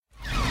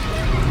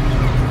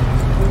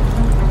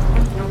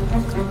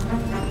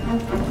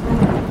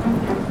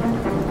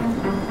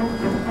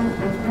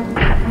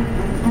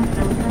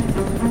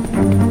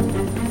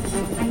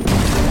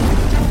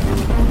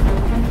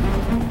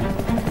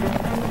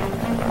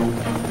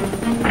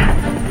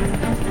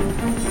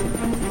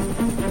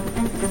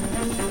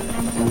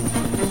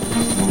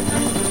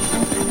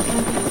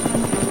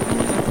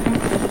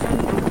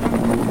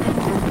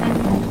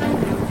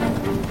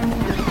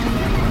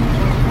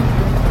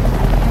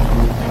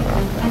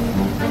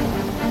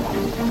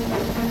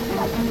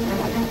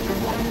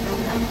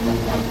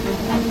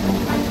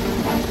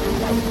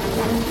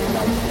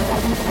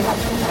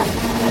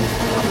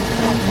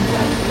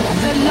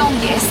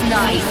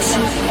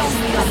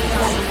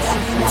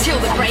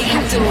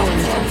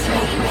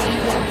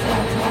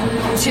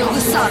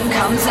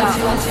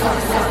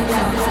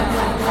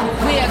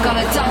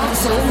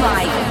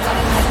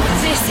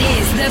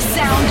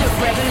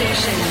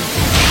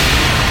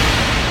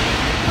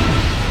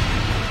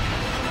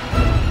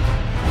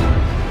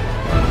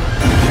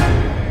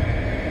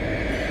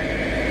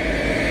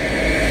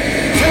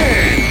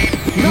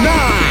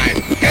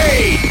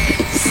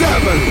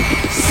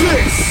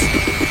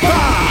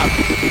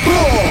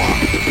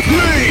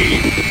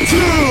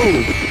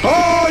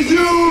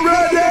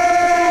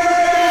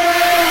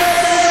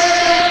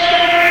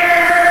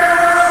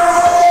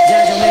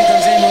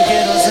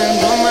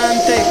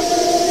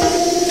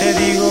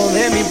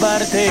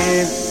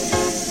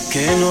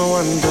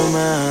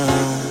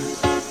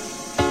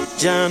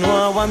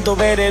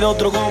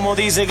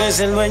Dice que es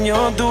el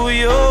dueño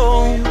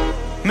tuyo,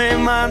 me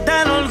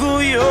mata el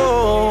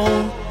orgullo.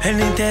 Él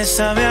ni te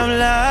sabe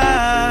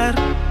hablar,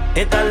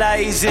 esta la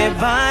hice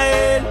pa'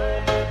 él.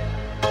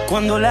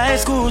 Cuando la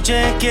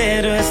escuche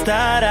quiero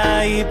estar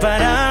ahí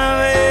para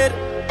ver.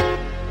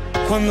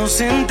 Cuando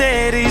se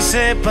entere y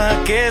sepa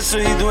que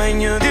soy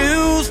dueño de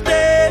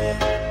usted.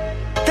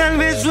 Tal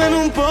vez suene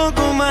un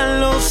poco mal,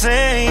 lo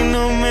sé, y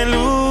no me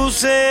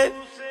luce.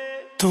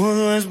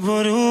 Todo es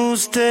por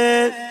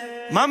usted.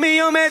 Mami,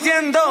 yo me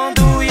siento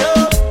tuyo.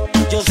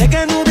 Yo sé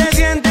que tú te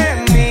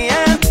sientes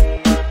mía.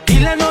 Y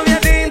la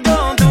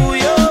noviecito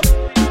tuyo,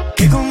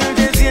 que con él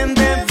te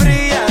sientes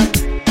fría.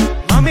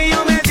 Mami,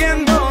 yo me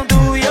siento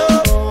tuyo.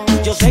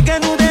 Yo sé que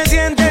tú te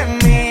sientes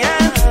mía.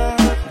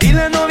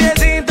 Dile al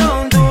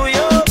noviecito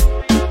tuyo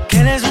que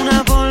eres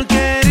una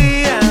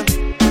porquería.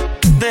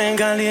 Te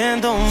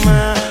caliento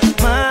más,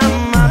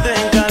 mamá, te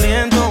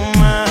caliento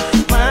más.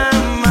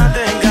 Mamá,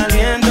 te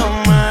caliento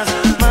más.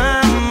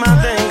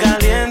 Mamá, te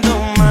caliento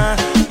más.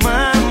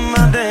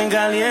 Mamá, te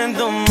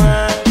caliento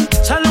más.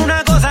 Solo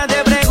una cosa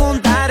te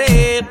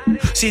preguntaré: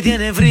 si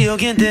tienes frío,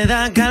 ¿quién te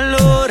da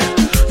calor?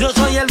 Yo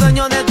soy el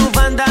dueño de tu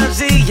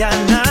fantasía,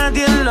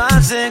 nadie lo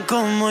hace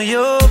como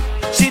yo.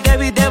 Si te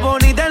viste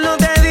bonita, él no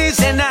te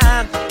dice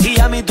nada. Y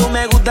a mí tú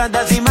me gustas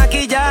sin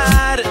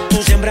maquillar.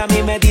 Tú siempre a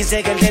mí me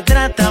dices que él te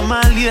trata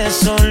mal, y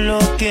eso lo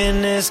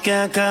tienes que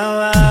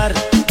acabar.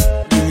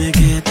 Dime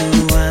qué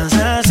tú vas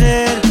a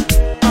hacer.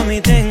 A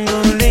mí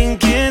tengo la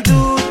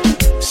inquietud.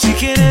 Si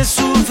quieres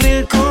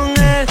sufrir con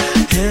él,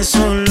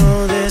 eso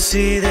lo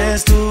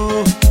decides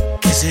tú.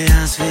 Que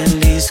seas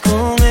feliz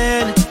con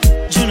él,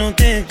 yo no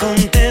te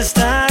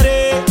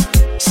contestaré.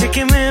 Sé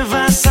que me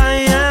vas a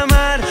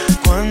llamar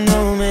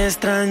cuando me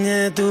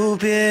extrañe tu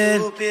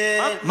piel.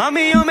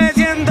 Mami, yo me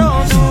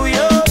siento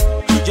tuyo.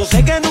 Yo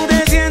sé que tú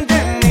te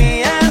sientes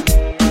mía.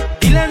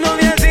 Dile al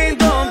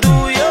noviecito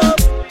tuyo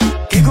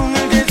que con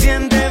él te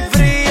sientes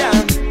fría.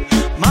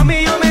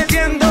 Mami, yo me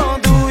siento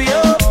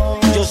tuyo.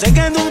 Yo sé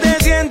que tú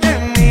te sientes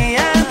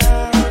mía.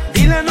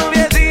 Dile al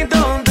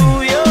noviecito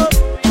tuyo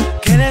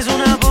que eres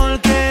una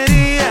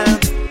porquería.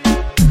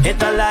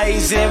 Esta la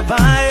hice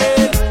pa'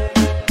 él.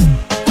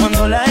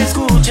 Cuando la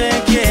escuche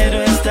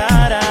quiero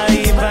estar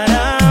ahí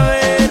para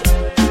ver.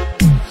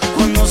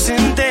 Cuando se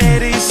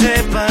entere y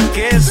sepa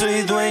que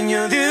soy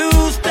dueño de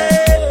usted.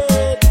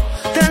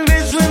 Tal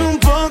vez suene un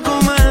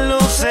poco mal, lo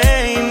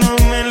sé, y no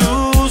me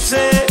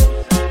luce.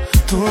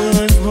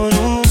 Todo es por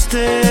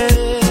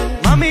usted.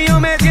 Mami, yo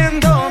me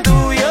siento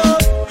tuyo.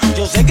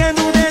 Yo sé que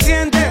tú te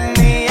sientes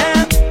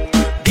mía.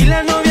 Dile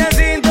al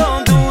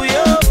noviecito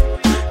tuyo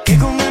que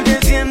con él te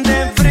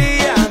sientes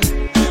fría.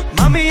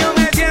 Mami, yo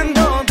me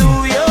siento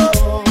tuyo.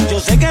 Yo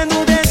sé que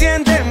tú te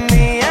sientes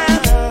mía.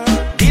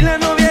 Dile al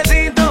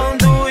noviecito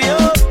tuyo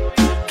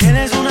que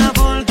eres una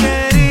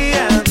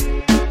porquería.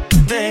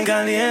 Te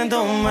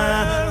caliento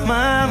más,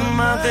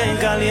 mamá, te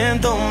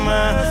caliento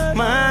más.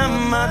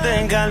 Mamá,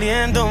 te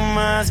caliento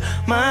más.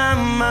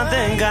 Mamá,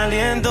 te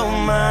caliento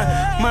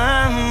más.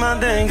 Mamá,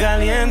 te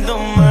caliento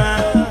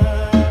más.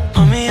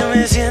 Mami, yo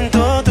me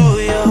siento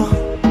tuyo.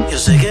 Yo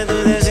sé que tú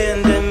te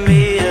sientes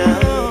mía.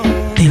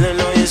 Dile al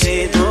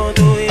noviecito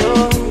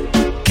tuyo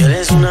que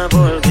eres una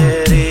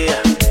porquería.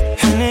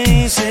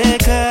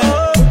 N.I.C.K.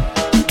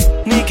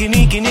 Nicky,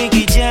 Nicky,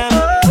 Nicky Jam.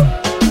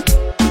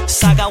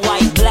 Saga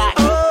White Black.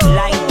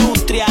 La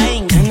industria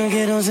Inc. Ya no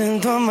quiero ser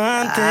tu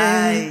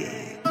amante.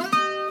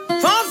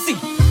 Fonsi,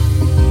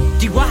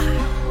 Chihuahua.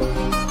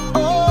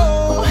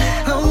 Oh,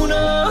 oh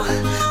no,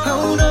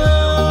 oh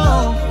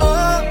no,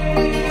 oh.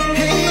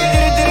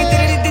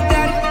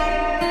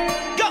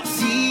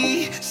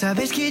 Sí,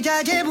 sabes que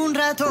ya llevo un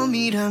rato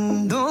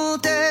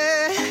mirándote.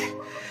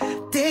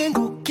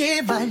 Tengo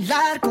que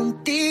bailar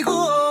contigo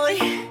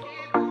hoy.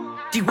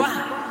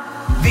 Chihuahua.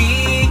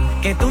 Vi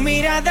que tu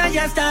mirada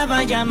ya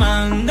estaba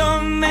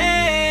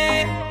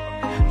llamándome.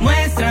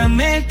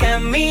 Muéstrame el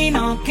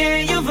camino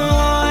que yo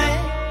voy.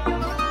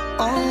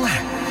 Oh,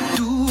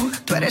 tú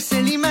eres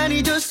el imán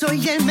y yo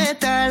soy el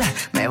metal.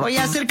 Me voy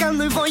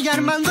acercando y voy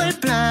armando el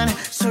plan.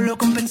 Solo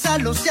con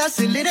pensarlo se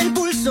acelera el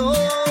pulso.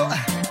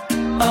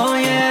 Oh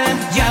yeah,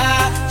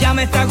 ya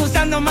me está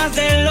gustando más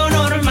de lo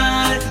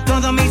normal.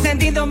 Todos mis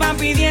sentidos van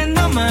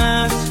pidiendo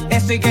más.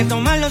 Esto hay que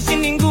tomarlo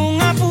sin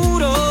ningún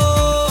apuro.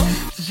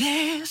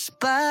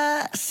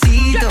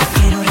 Despacito,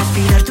 quiero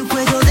respirar tu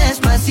cuello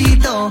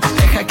despacito.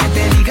 Deja que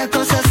te diga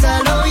cosas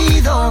al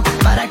oído,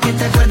 para que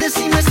te acuerdes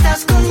si no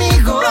estás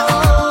conmigo.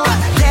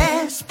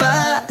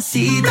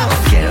 Despacito,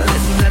 quiero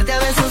desnudarte a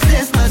besos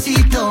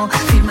despacito.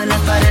 Firma las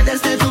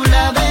paredes de tu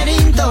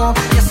laberinto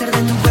y hacer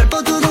de tu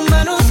cuerpo todo un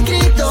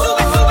manuscrito.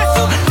 Sube, sube,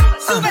 sube,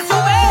 sube,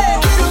 sube.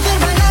 Quiero ver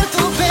bailar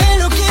tu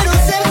pelo, quiero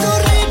ser tu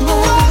ritmo.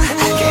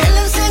 Que le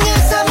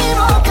enseñes a mi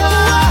boca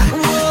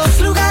tus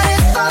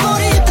lugares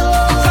favoritos.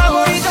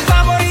 Favorito,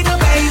 favorito,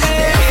 baby.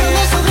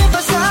 Déjame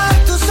sobrepasar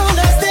tus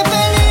zonas de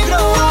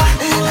peligro,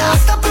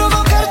 hasta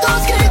provocar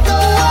tus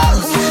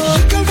gritos y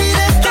que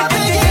olvides tu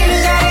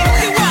apellido.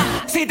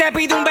 Si te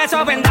pido un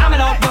beso,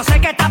 vendámelo. Yo sé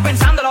que estás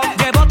pensándolo.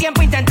 Llevo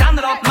tiempo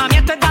intentándolo. Mami,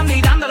 estoy dando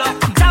y dándolo.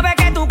 Sabes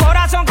que tu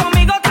corazón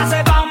conmigo te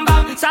hace bam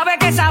bam. Sabes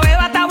que esa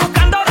beba está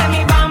buscando de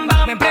mi bam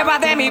bam. Me pruebas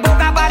de mi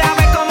boca para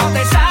ver cómo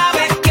te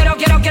sabe. Quiero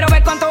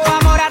ver cuánto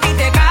amor a ti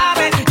te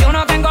cabe. Yo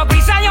no tengo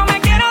prisa, yo me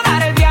quiero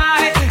dar el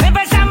viaje.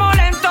 Empezamos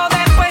lento,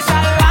 después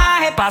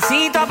salvaje.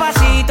 Pasito a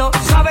pasito,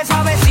 suave,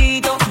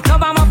 suavecito. Nos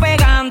vamos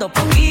pegando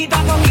poquito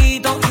a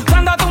poquito.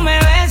 Cuando tú me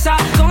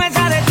besas con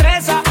esa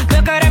destreza,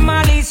 veo que eres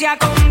malicia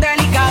con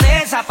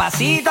delicadeza.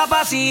 Pasito a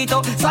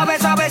pasito, suave,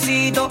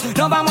 suavecito.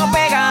 Nos vamos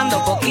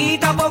pegando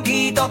poquito a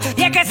poquito.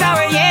 Y es que esa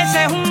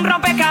belleza es un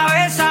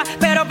rompecabezas,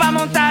 pero para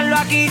montarlo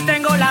aquí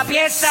tengo la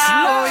pieza.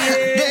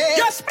 Oye.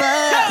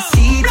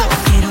 Despacito,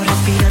 quiero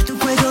respirar tu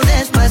cuello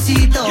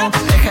despacito.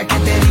 Deja que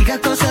te diga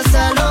cosas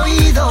al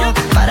oído,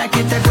 para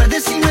que te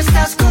acuerdes si no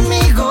estás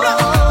conmigo.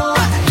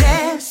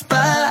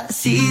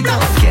 Despacito,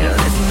 quiero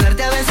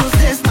desnudarte a besos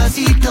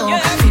despacito.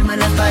 Firma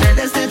las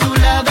paredes de tu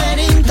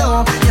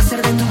laberinto y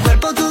hacer de tu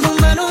cuerpo todo un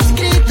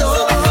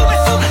manuscrito.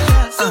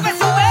 Sube,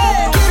 sube.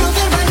 Quiero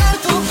ver bailar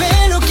tu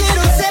pelo,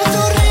 quiero ser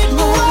tu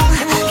ritmo.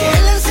 Que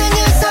le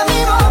enseñes a mi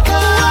boca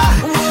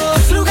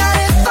tus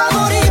lugares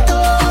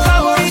favoritos.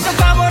 Favorito,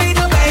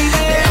 favorito, baby.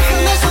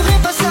 Déjame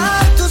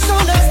sobrepasar tus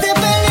zonas de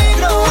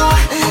peligro,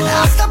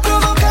 hasta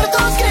provocar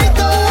tus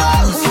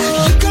gritos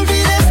y que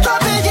olvides tu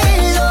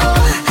apellido.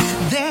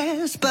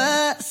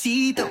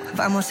 Despacito,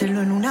 vamos a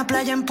hacerlo en una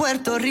playa en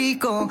Puerto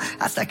Rico,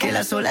 hasta que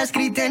las olas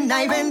griten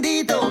ay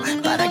bendito,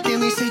 para que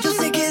mi sello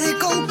se quede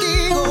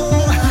contigo.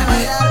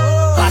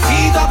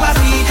 Pasito a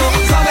pasito,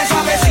 suave,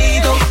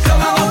 suavecito. Nos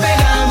vamos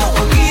pegando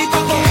poquito a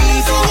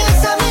poquito.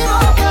 Enseñes a mi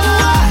boca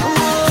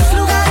tus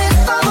lugares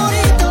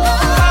favoritos.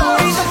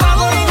 Favorito,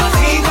 favorito.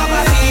 Pasito a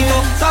pasito,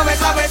 suave,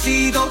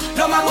 suavecito.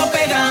 Nos vamos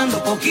pegando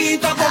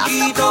poquito a Hasta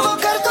poquito.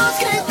 provocar tus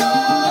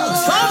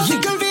gritos y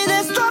que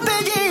olvides tu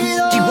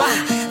apellido.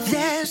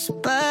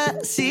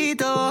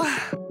 Despacito,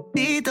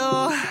 tito,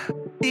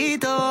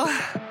 tito,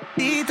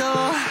 tito.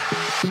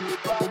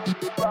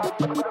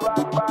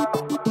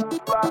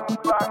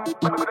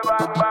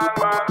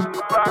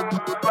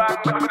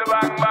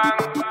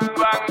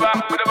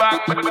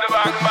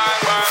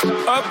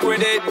 Up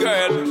with it,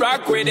 girl.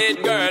 Rock with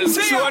it, girl.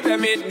 Show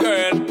them it,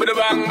 girl. With a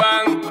bang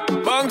bang.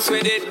 Bounce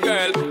with it,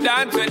 girl.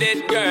 Dance with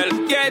it, girl.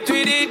 Get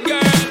with it, girl.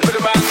 With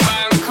a bang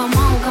bang. Come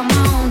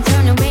on,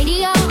 turn the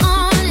radio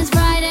on. It's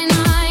Friday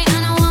night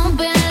and I won't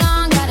be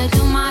long. Gotta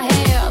do my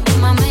hair, put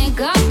my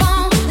makeup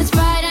on. It's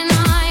Friday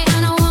night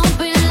and I won't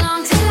be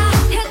long till I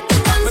hit the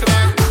dance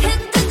floor, hit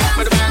the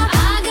dance floor. I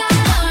got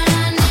all I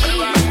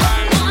need.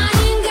 No, I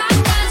ain't got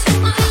cash,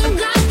 but I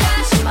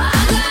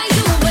got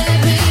you,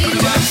 baby.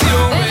 Baby, I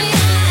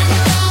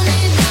don't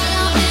need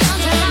dollar bills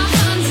till I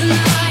fun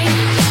tonight.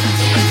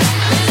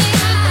 Baby,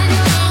 I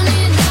don't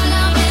need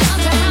dollar bills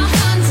till I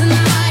fun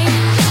tonight.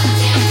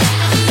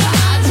 I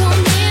don't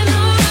need no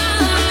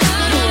ride.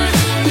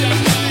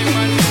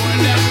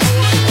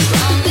 As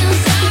long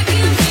as I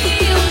can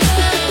feel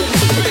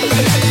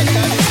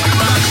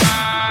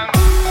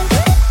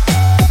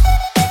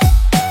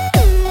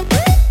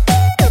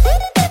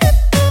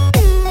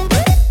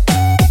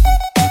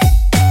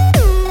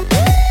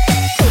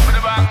With a bang bang. With a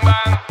bang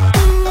bang.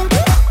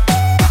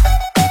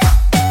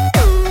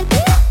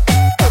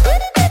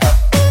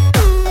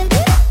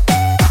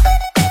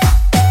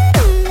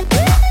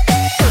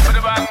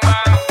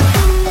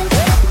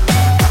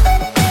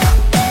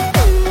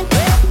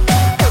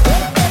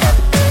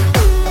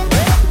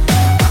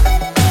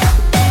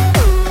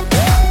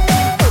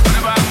 With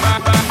a bang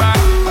bang bang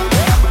bang.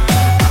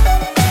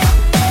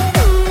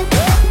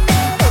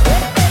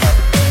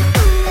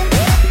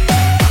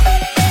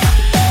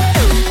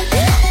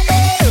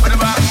 With a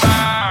bang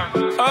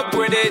bang. Up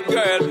with it,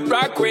 girl.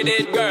 Rock with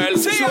it, girl.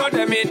 Show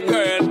them it,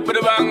 girl. With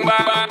a bang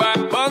bang bang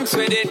bang. Bounce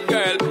with it,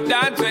 girl.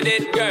 Dance with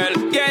it, girl.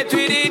 Get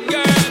with it,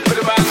 girl.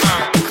 With a bang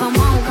bang. Come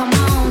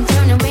on,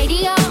 turn the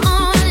radio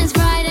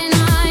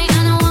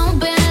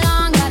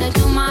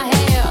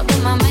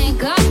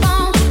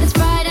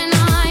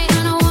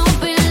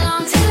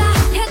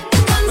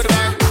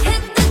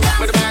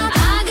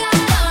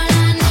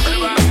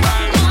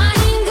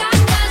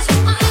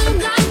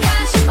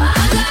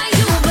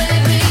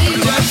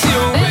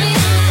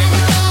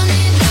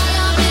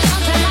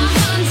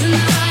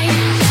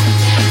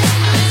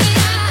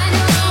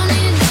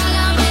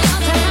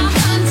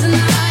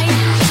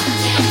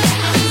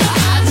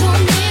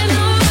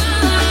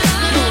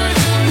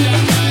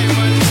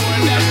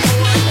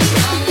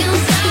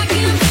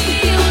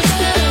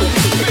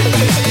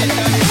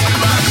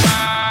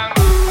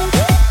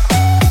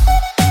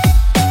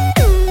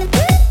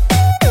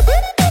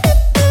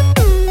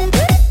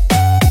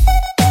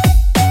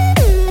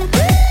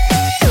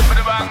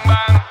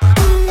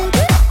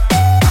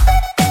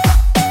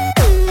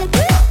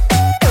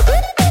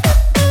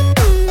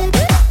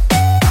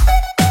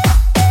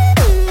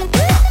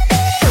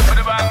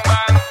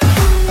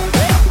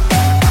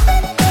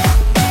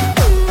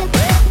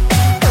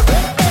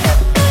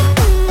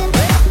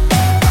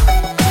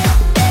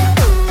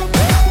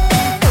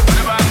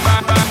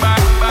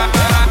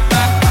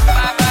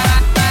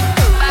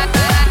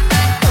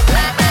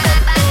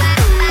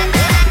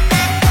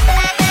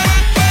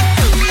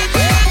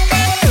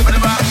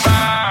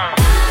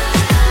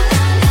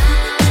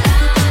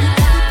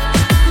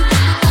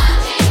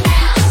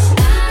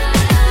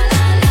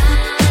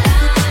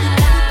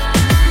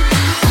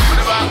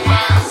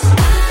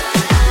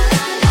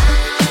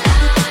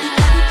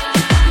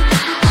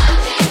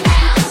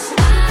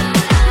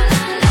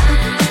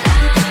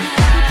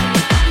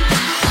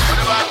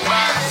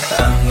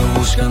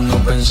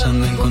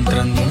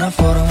encontrando una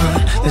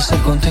forma de estar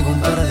contigo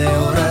un par de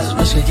horas.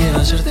 No es que quiero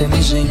hacerte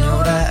mi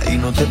señora, y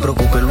no te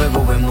preocupes,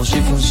 luego vemos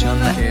si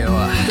funciona.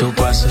 Tú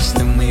pasas,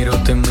 te miro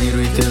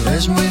y te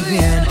ves muy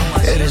bien.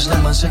 Eres la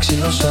más sexy,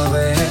 lo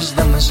sabes.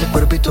 Dame ese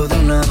cuerpito de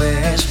una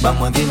vez.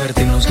 Vamos a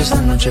divertirnos que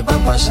esta noche va a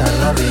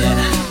pasarla bien.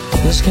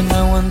 Es que no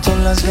aguanto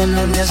las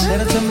ganas de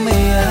hacerte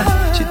mía.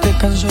 Si te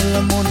canso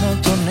la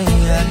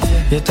monotonía,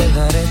 yo te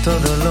daré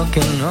todo lo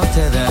que no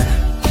te da.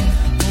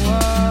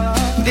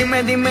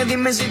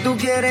 Dime si tú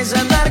quieres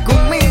andar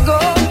conmigo.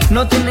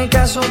 No tiene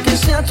caso que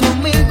sea tu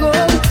amigo.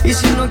 Y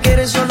si no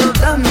quieres solo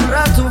dame un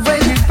rato,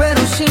 baby,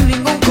 pero sin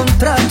ningún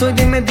contrato. Y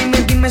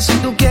dime si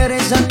tú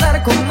quieres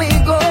andar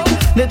conmigo.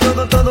 De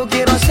todo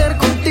quiero hacer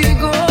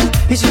contigo.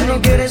 Y si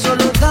no quieres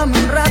solo dame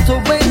un rato,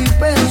 baby,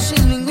 pero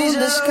sin ningún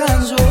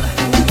descanso.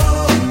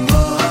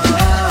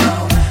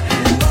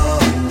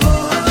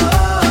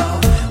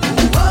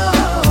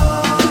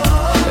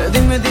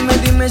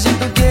 Dime si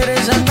tú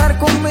quieres andar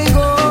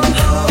conmigo.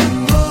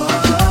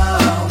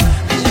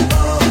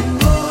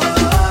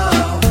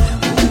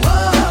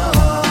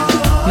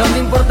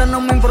 No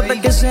me importa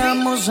que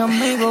seamos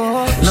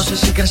amigos. No sé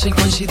si crees en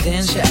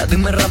coincidencia.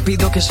 Dime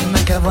rápido que se me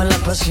acaba la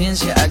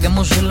paciencia.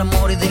 Hagamos el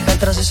amor y deja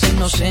atrás esa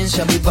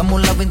inocencia.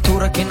 Vivamos la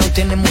aventura que no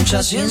tiene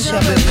mucha ciencia,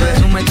 bebé.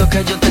 Tú me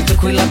tocas, yo te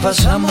toco y la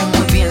pasamos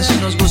muy bien. Si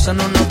nos gustan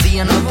unos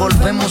días nos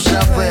volvemos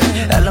a ver.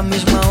 A la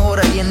misma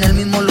hora y en el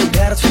mismo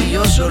lugar. Tú y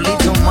yo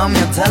solito, mami,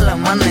 hasta el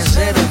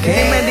amanecer,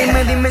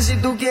 ¿ok? Dime si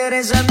tú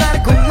quieres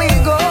andar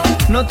conmigo.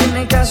 No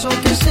tiene caso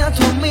que sea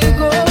tu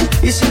amigo.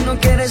 Y si no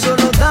quieres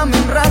solo dame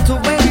un rato,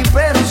 baby,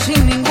 pero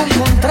sin ningún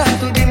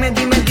contrato. Y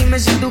dime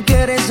si tú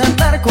quieres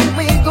andar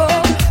conmigo.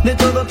 De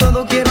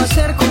todo quiero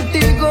hacer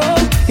contigo.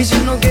 Y si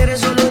no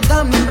quieres solo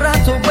dame un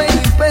rato,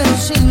 baby, pero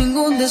sin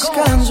ningún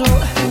descanso.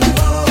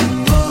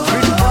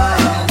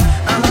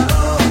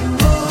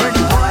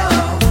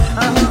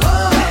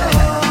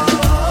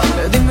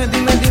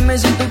 Dime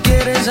si tú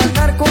quieres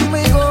andar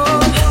conmigo.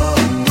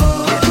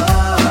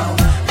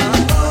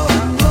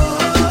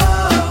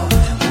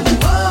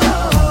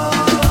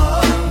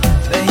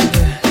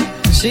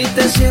 Si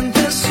te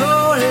sientes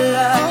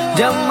sola,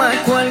 llama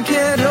a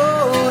cualquier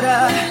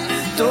hora.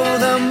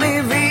 Toda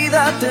mi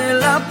vida te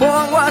la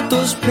pongo a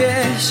tus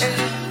pies.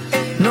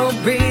 No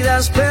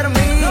pidas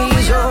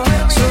permiso,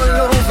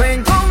 solo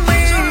ven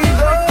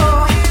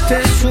conmigo.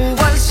 Te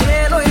subo al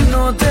cielo y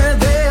no te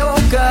dejo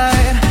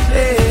caer.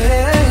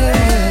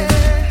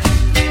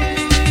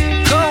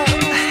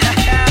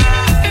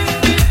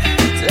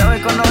 Ya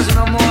me conoces,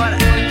 mi amor.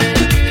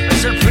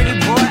 Es el pretty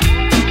boy,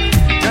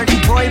 dirty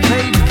boy,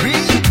 baby.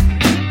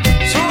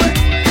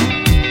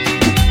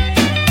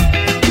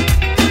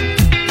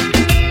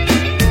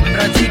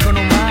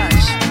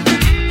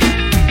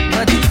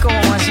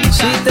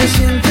 Si te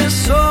sientes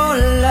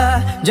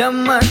sola,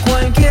 llama a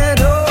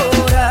cualquier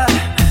hora.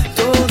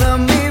 Toda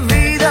mi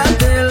vida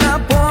te la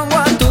pongo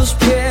a tus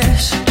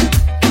pies.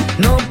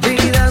 No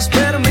pidas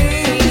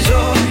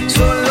permiso,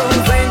 solo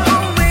ven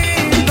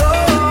conmigo.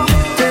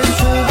 Te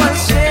subo al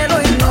cielo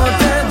y no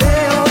te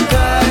dejo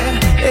caer.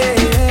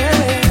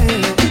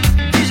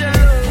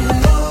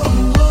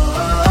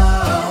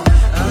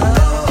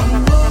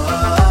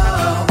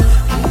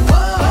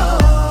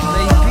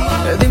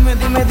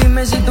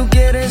 Dime si tú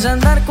quieres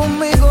andar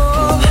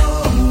conmigo.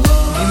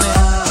 Dime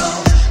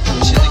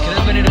si te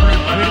quieres venir con el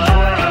pretty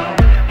boy.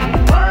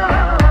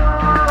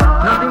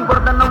 No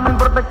me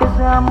importa que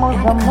seamos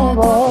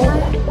amigos.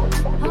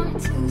 On a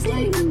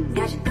Tuesday,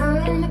 got your girl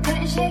in the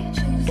curtain shake,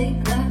 Tuesday,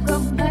 club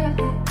going night.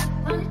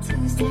 On a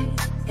Tuesday,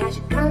 got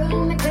your girl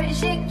in the curtain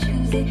shake,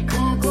 Tuesday,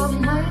 club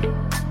going night.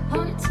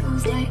 On a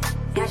Tuesday,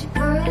 got your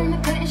girl in the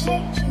curtain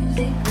shake,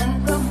 Tuesday,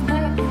 club going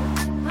night.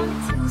 On a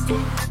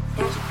Tuesday,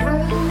 got your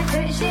girl in the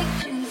curtain shake,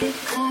 Tuesday,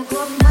 club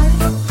going night.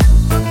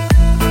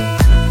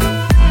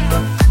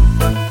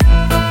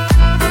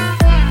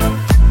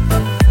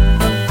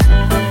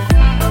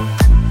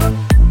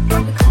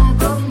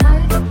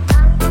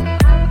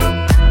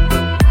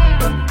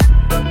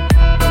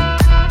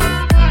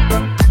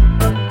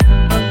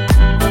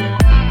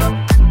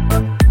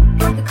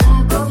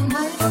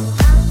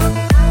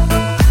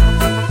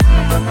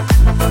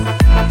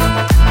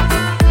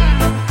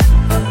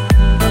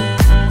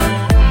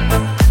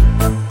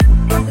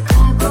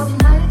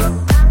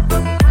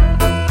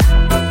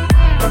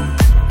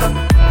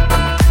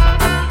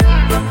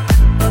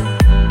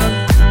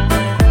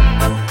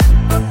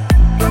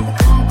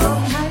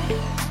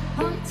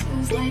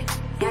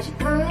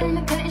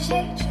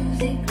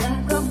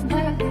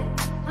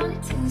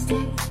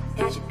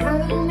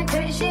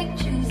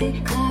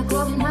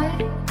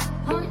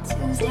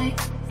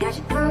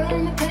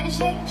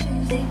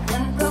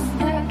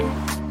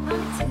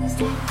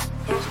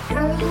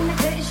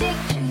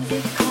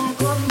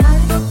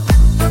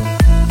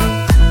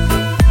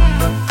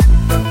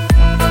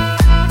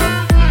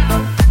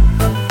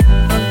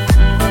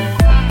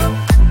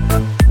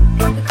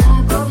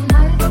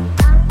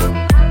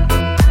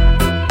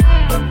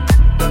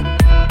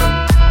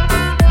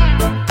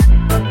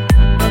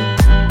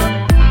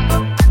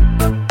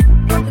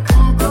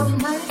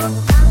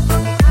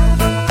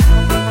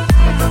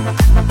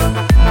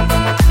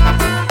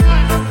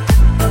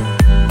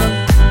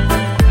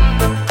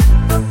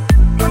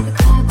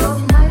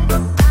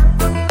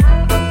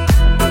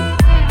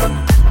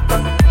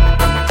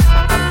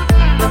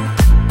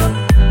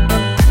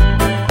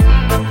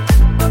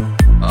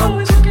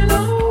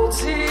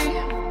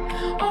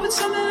 it's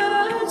something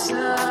out of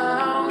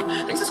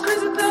town. Things is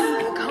crazy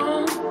back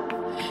home.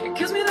 It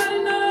kills me that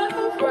you're not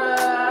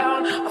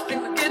around. I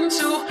think we're getting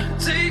too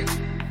deep.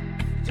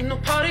 You know,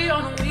 party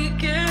on the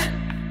weekend.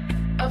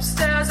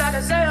 Upstairs, I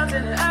can say I'm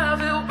in the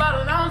Advil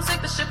bottle. I don't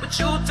take the shit, but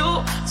you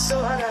do. So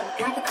I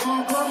got the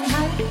club going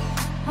night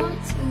on a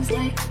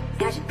Tuesday.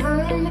 Got your girl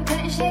in the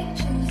curtain shake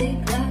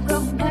Tuesday. Club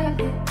going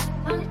night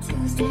on a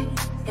Tuesday.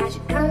 Got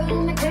your girl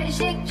in the curtain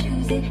shake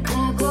Tuesday.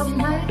 Club going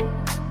night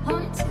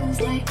on a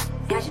Tuesday.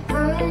 Got your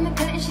girl in the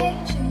curtain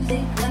shake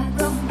Tuesday. Club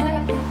going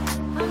night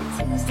on a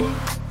Tuesday.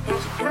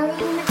 Got your girl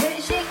in the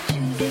curtain shake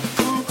Tuesday.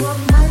 Club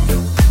going night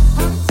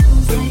on a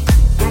Tuesday.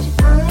 Got your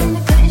girl in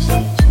the curtain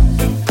shake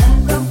Tuesday.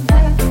 Club going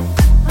night on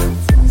a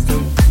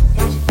Tuesday.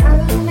 Got your girl in the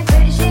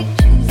curtain shake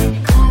Tuesday.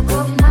 Club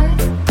going night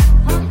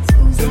on a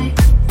Tuesday.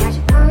 Got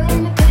your girl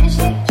in the curtain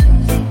shake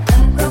Tuesday.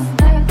 Club going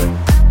night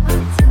on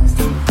a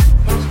Tuesday.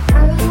 Got your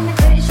girl in the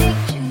curtain shake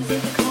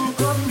Tuesday. Club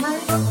going night.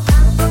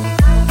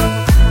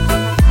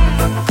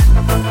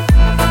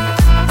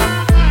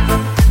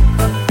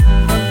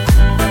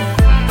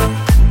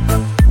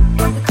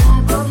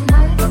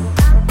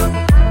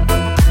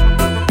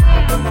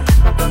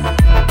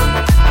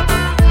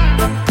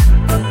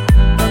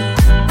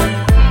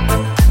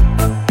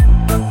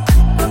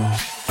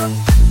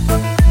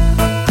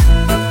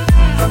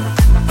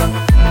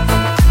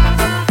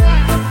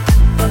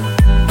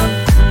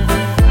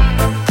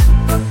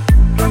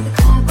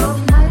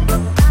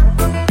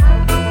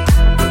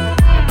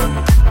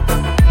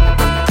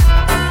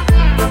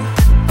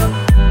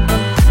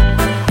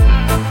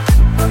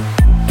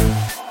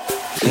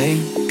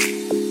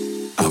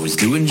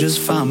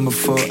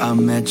 Before I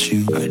met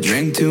you, I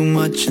drink too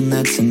much and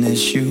that's an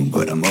issue,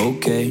 but I'm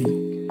okay.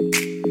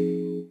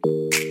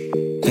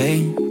 Hey,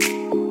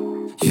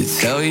 you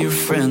tell your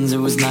friends it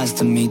was nice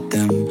to meet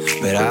them,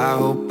 but I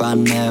hope I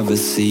never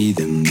see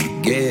them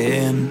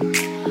again.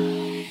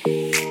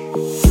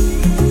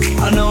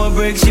 I know it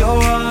breaks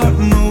your heart.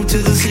 Moved to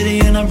the city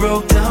and I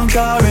broke down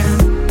car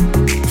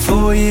in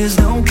 4 years,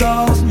 no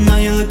calls. Now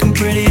you're looking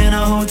pretty in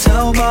a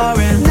hotel bar,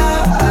 and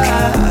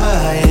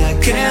I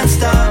can't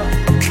stop.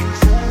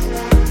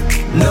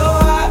 No,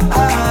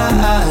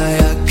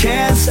 I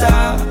can't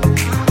stop.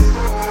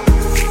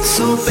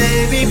 So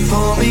baby,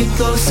 pull me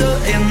closer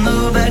in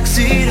the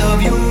backseat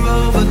of your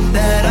Rover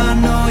that I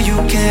know you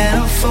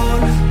can't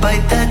afford.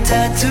 Bite that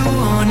tattoo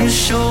on your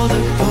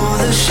shoulder. Pull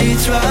the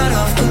sheets right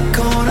off the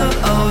corner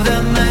of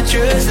that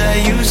mattress that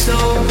you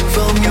stole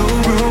from your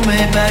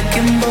roommate back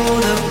in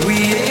Boulder. We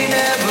ain't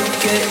ever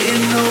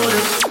getting older.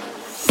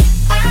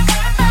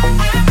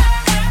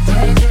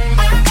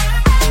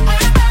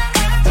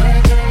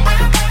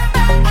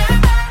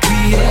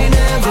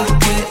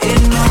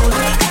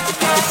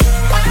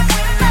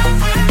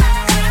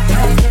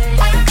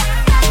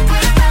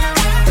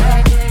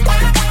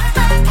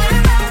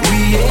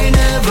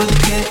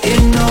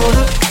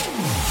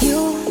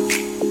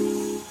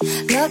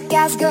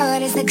 As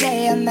good as the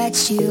day I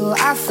met you.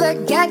 I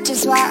forget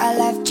just why I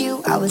left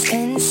you. I was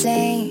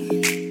insane.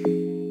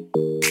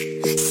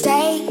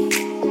 Stay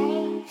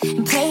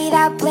and play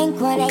that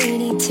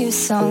Blink-182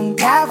 song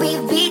that we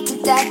beat to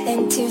death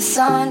in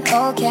Tucson.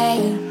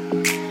 Okay,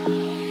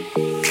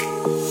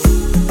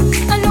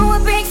 I know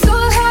it breaks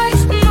your heart.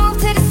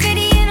 Moved to the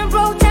city and I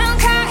broke down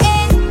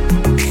cotton.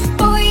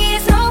 4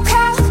 years, no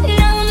calls.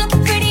 Now I'm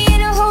looking pretty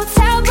in a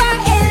hotel bar,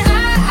 and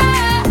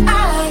I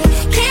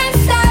can't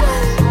stop.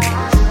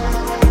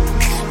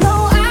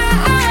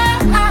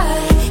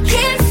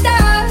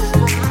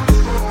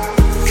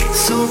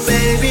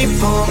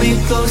 Pull me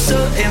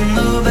closer in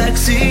the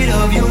backseat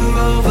of your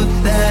Rover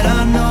that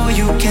I know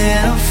you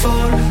can't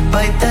afford.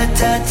 Bite that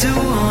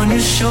tattoo on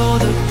your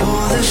shoulder.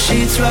 Pull the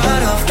sheets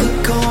right off the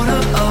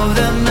corner of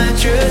that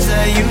mattress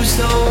that you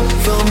stole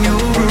from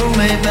your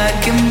roommate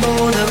back in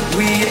Boulder.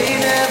 We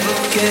ain't ever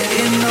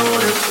getting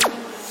older.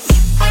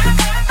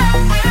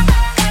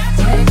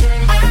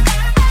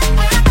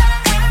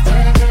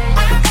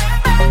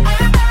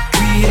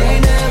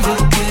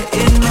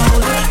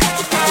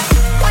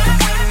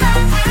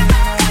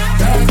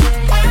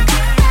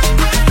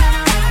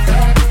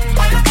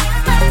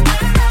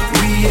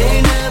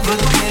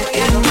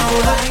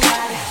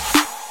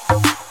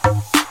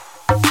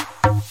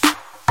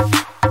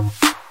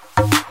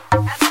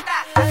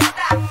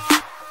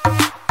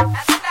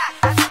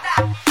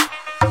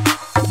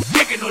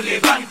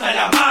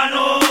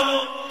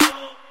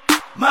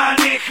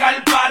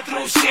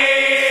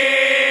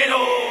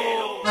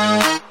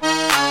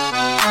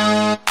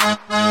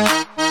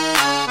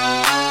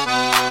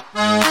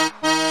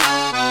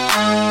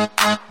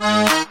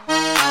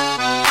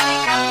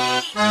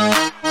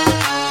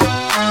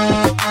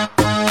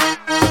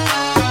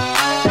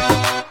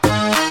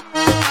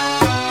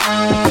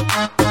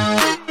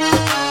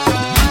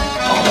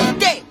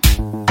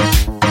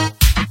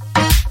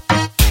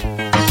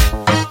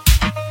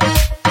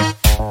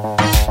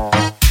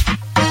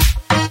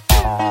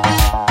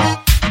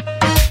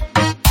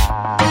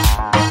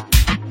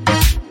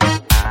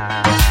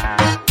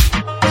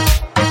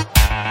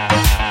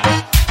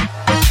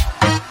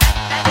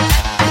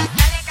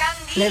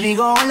 Le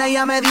digo hola y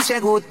ella me dice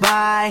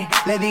goodbye.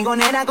 Le digo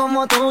nena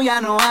como tú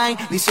ya no hay.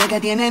 Dice que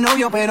tiene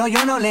novio pero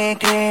yo no le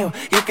creo.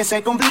 Y es que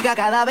se complica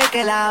cada vez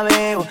que la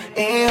veo.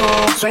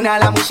 Suena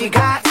la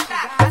música.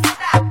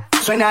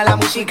 Suena la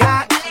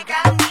música.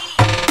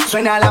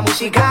 Suena la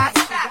música.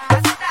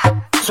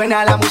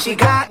 Suena la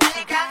música.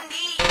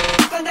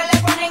 Cuando le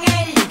ponen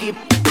el Piqui,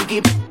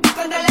 piqui.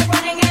 Cuando le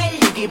ponen el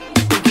Piqui,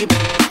 piqui.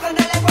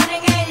 Cuando le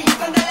ponen el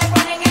Cuando le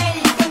ponen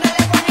el Cuando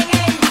le ponen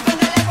el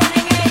Cuando le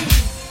ponen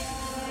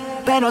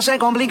el Pero se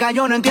complica,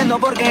 yo no entiendo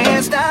por qué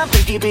está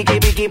piqui, piqui,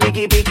 piqui,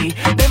 piqui, piqui.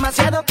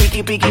 Demasiado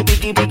piqui, piqui,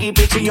 piqui, piqui,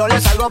 piqui. Si yo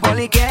le salgo por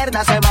la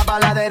izquierda, se va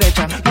para la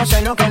derecha. No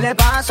sé lo que le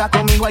pasa,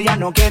 conmigo ella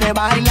no quiere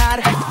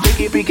bailar.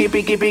 Piqui, piqui,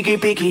 piqui, piqui,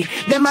 piqui.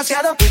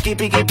 Demasiado piqui,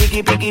 piqui,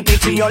 piqui, piqui, piqui.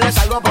 Si yo le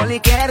salgo por la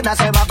izquierda,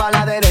 se va para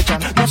la derecha.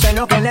 No sé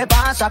lo que le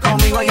pasa,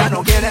 conmigo ella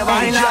no quiere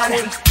bailar.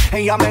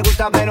 Ella me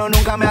gusta pero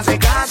nunca me hace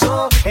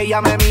caso.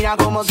 Ella me mira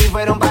como si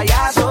fuera un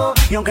payaso.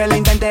 Y aunque lo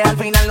intenté al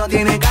final no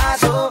tiene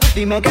caso.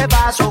 Dime qué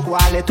pasó,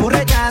 cuál es tu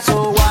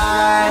rechazo,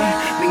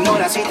 why. Me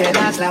ignoras si te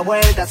das la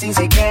vuelta sin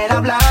siquiera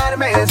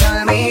hablarme, esa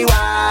es mi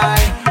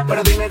why.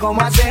 Pero dime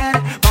cómo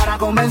hacer para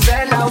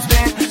convencerla a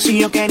usted. Si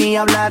yo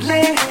quería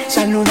hablarle,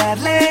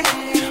 saludarle,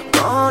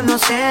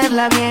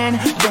 conocerla bien.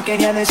 Yo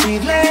quería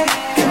decirle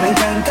que me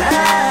encanta.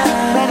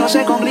 Pero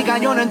se complica,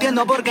 yo no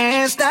entiendo por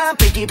qué está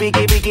piqui,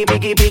 piqui, piqui,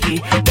 piqui,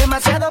 piqui.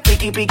 Demasiado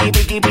piqui, piqui,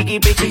 piqui, piqui,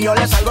 piqui. Si yo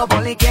le salgo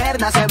por la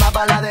izquierda, se va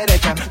para la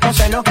derecha. No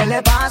sé lo que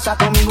le pasa,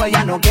 conmigo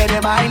ella no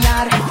quiere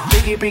bailar.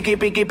 Piqui, piqui,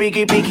 piqui,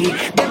 piqui, piqui.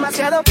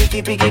 Demasiado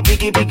piqui, piqui,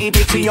 piqui, piqui,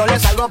 piqui. Si yo le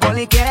salgo por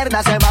la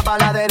izquierda, se va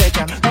para la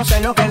derecha. No sé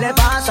lo que le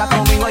pasa,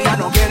 conmigo ella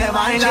no quiere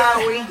bailar.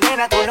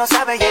 Nena, tú no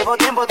sabes, llevo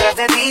tiempo tras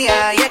de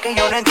día. Y es que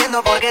yo no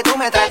entiendo por qué tú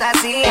me tratas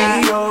así.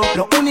 Y yo,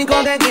 lo único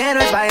que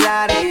quiero es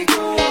bailar.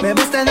 Me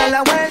gusta dar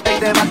la vuelta y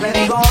te vas. Le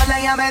digo hola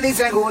y ella me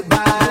dice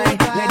goodbye.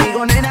 Le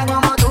digo nena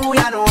como tú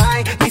ya no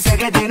hay. Dice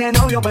que tiene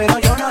novio pero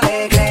yo no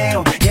le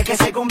creo. Y es que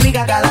se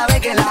complica cada vez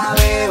que la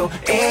veo.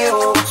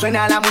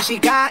 Suena la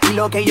música y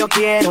lo que yo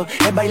quiero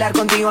es bailar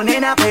contigo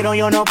nena pero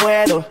yo no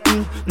puedo.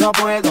 No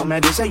puedo, me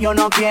dice yo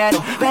no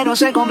quiero. Pero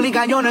se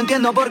complica, yo no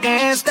entiendo por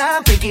qué está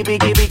piqui,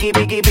 piqui, piqui,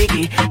 piqui,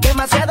 piqui.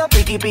 Demasiado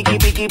piqui, piqui,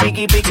 piqui,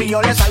 piqui, piqui. Si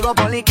yo le salgo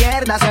por la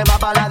izquierda, se va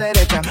para la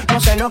derecha. No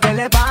sé lo que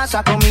le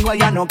pasa, conmigo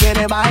ella no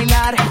quiere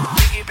bailar.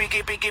 Piqui,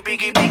 piqui, piqui,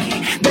 piqui,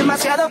 piqui.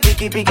 Demasiado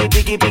piqui, piqui,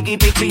 piqui, piqui,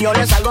 piqui. Si yo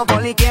le salgo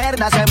por la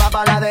izquierda, se va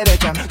para la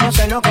derecha. No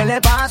sé lo que le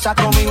pasa,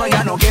 conmigo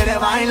ella no quiere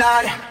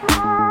bailar.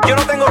 Yo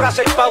no tengo que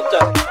hacer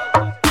pauta.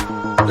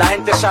 La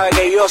gente sabe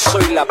que yo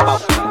soy la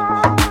pauta.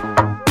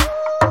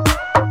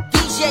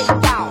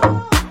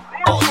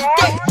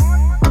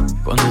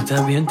 Cuando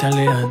estás bien te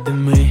alejas de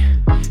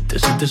mí. Te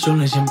sientes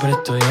sola y siempre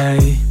estoy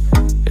ahí.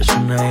 Es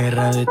una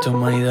guerra de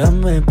toma y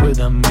dame. Pues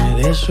dame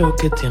de eso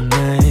que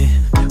tienes.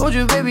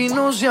 Oye baby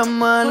no seas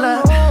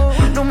mala.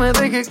 No me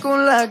dejes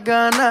con las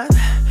ganas.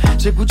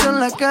 Se escucha en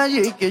la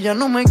calle y que ya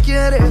no me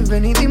quieres.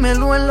 Ven y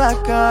dímelo en la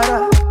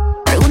cara.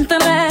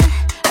 Pregúntale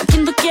a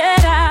quien tú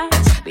quieras.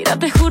 Mira,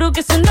 te juro que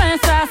eso no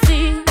es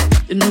así.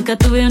 Yo nunca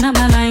tuve una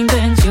mala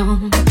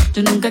intención.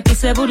 Yo nunca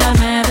quise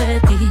burlarme de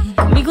ti.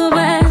 Conmigo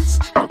ves,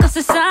 nunca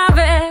se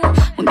sabe.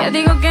 Un día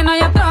digo que no,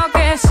 y otro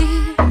que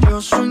sí. Yo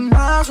soy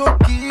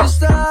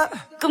masoquista.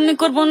 Con mi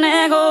cuerpo un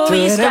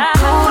egoísta.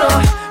 Tú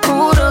eres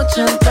puro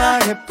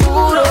chantaje.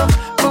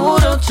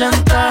 Puro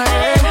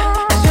chantaje.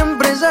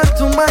 Siempre es a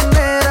tu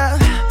manera.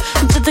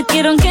 Yo te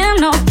quiero aunque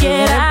no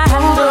quieras.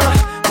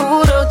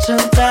 Puro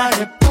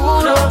chantaje.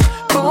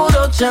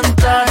 Puro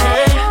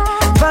chantaje.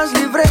 Vas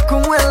libre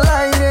como el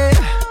aire.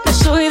 No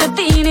soy de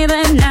ti ni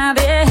de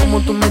nadie.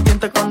 Como tú me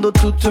tientas cuando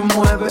tú te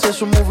mueves.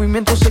 Esos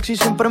movimientos sexy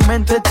siempre me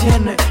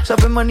entretiene.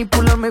 Sabes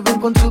manipularme bien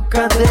con tu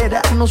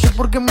cadera. No sé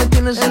por qué me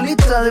tienes en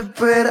lista de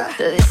espera.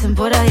 Te dicen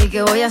por ahí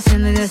que voy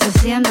haciendo y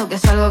deshaciendo. Que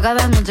salgo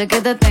cada noche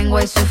que te tengo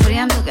ahí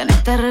sufriendo. Que en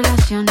esta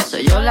relación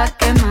soy yo la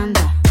que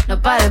manda.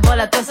 No pares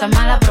bola toda esa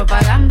mala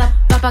propaganda.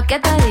 Papá, ¿qué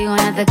te digo?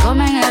 Ya te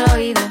comen el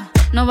oído.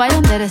 No vaya a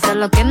enderezar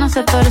lo que no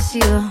se ha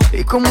torcido.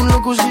 Y como un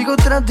loco sigo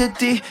tras de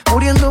ti,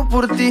 muriendo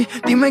por ti.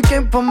 Dime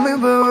qué pa' mi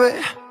bebé.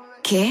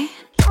 ¿Qué?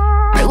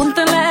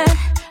 Pregúntale a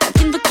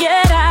quien tú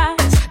quieras.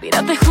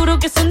 Mira, te juro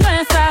que eso no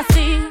es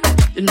así.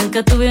 Yo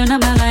nunca tuve una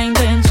mala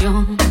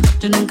intención.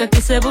 Yo nunca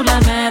quise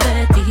burlarme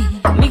de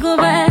ti. Conmigo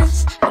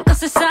ves, nunca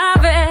se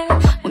sabe.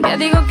 Un día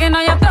digo que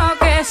no, y otro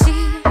que sí.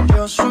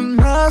 Yo soy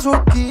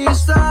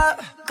masoquista.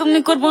 Con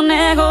mi cuerpo un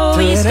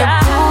egoísta.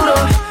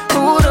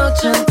 Puro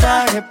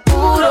chantaje.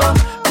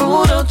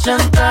 Puro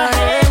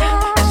chantaje.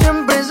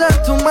 Siempre es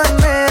a tu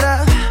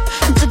manera.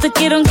 Yo te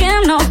quiero aunque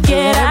no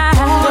quieras.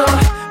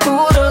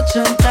 Puro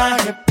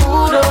chantaje.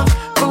 Puro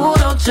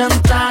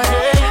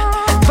chantaje.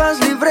 Vas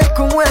libre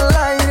como el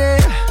aire.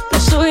 No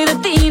soy de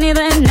ti ni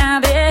de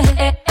nadie.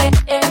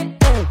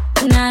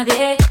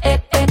 Nadie.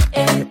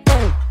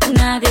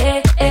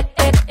 Nadie.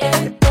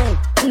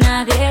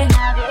 Nadie.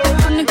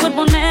 Con mi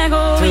cuerpo un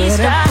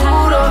egoísta.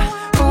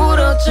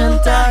 Puro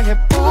chantaje.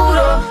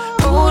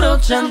 Puro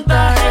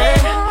chantaje.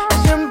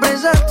 Siempre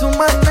es a tu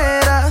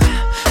manera.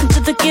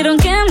 Yo te quiero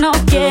aunque no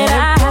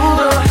quieras.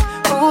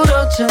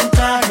 Puro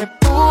chantaje.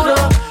 Puro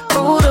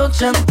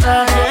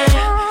chantaje.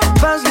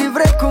 Vas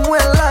libre como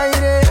el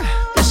aire.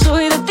 No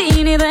soy de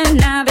ti ni de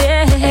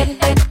nadie.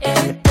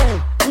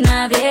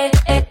 Nadie.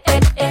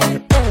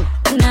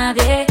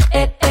 Nadie.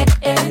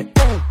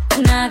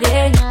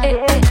 Nadie.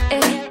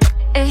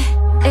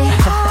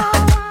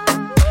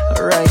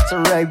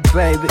 Alright,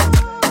 baby.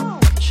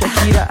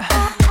 Shakira,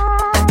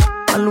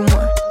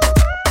 Maluma,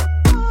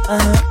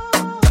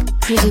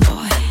 Pretty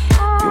boy.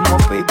 you're my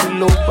baby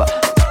loba.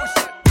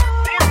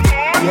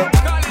 Yeah,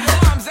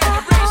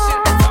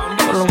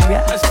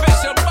 Colombia, A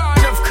special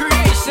bond of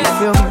creation. you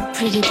feel me?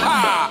 Pretty boy.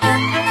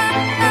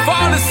 For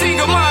all the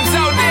single moms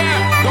out there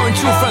going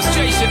through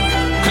frustration,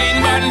 Clean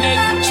Bandit,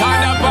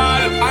 China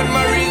Ball, and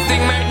Marie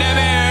thing make them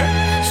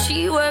air.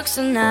 She works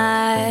the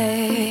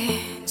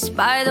nights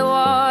by the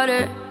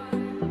water.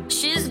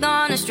 She's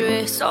gone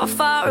astray, so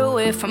far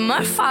away from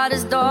her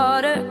father's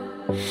daughter.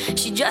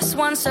 She just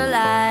wants a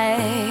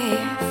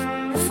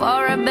life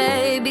for a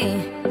baby.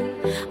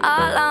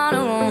 All on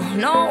her own,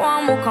 no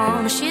one will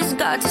come. She's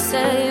got to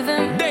save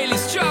him. Daily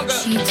struggle.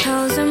 She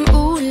tells him,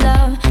 ooh,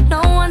 love,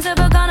 no one's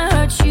ever gonna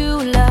hurt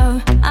you,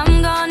 love.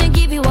 I'm gonna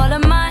give you all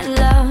of my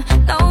love.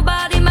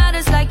 Nobody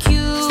matters like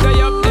you. Stay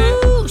up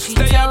there. She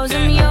Stay up tells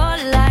him there. your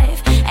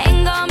life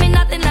ain't gonna be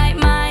nothing like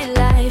my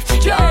life.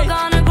 You're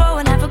gonna grow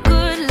and have a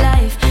good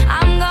life.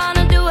 I'm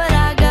gonna do what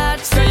I got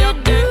to Stay up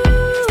there.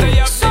 Stay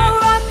up So there.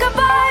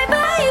 rock-a-bye,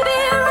 baby,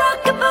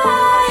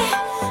 rock-a-bye.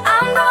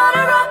 I'm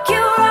gonna rock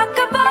you,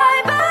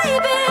 rock-a-bye,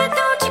 baby,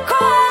 don't you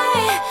cry.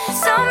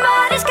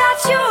 Somebody's got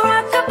you,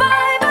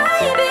 rock-a-bye,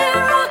 baby,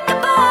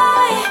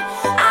 rock-a-bye.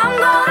 I'm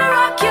gonna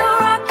rock you,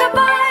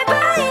 rock-a-bye,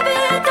 baby,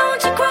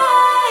 don't you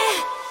cry.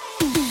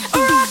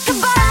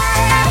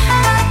 Rock-a-bye,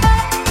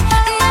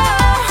 no.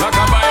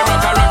 Rockabye,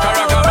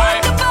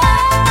 rockabye.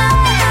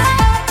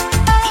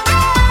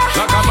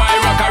 Rockabye,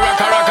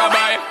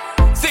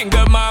 rockabye.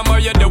 Single mom,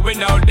 what you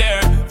doing out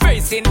there?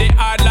 Facing the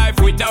hard life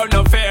without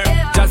no fear.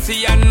 Just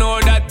see and know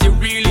that you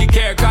really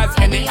care. Cause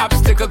any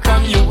obstacle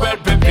come, you well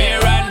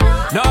prepare. And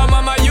no,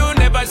 mama, you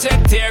never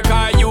shed tear.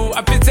 Cause you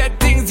have to set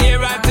things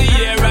year after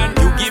year. And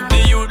you give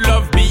the youth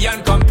love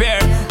beyond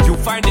compare. You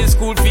find the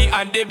school fee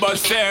and the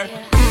bus fare.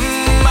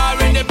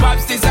 When the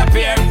pops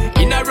disappear,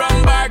 in a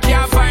wrong bar,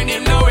 can't find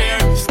him nowhere.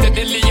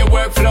 Steadily your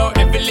workflow,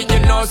 everything you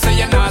know, so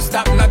you're not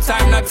stop,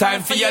 no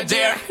time for your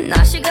dear.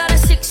 Now she got a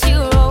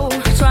 6-year-old,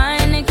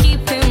 trying to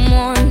keep him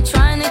warm,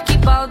 trying to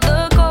keep out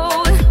the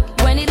cold.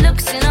 When he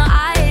looks in her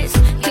eyes,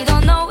 he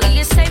don't know he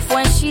is safe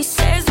when she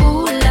says,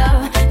 ooh,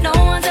 love, no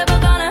one's ever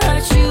gonna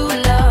hurt you,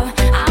 love.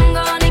 I'm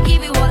gonna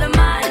give you all of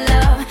my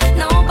love.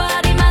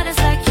 Nobody matters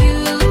like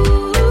you.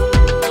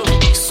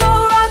 So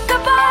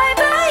rock-a-bye,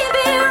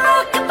 baby,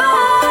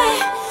 rock-a-bye.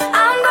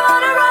 I'm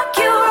gonna rock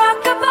you,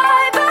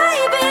 rock-a-bye,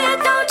 baby,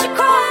 don't you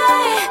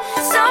cry.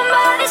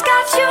 Somebody's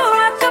got you,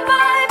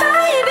 rock-a-bye,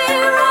 baby,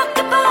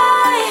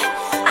 rock-a-bye.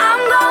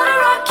 I'm gonna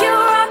rock you,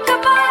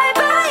 rock-a-bye,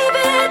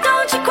 baby,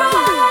 don't you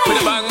cry.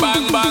 With a bang,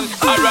 bang, bang,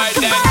 alright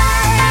then.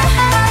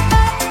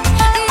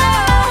 No.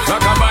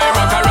 Rockabye,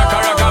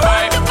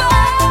 rockabye.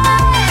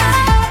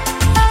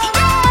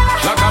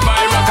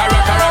 Rockabye,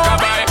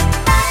 rockabye.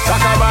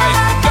 Rockabye,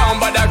 down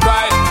by the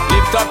cry.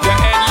 Lift up your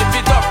head, lift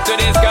it up to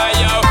the sky,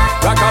 yo.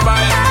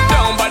 Rockabye,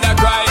 down by the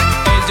cry.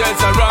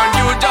 Angels around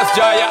you, just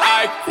dry your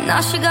eye.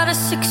 Now she got a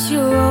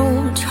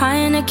 6-year-old,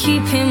 trying to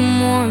keep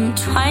him warm,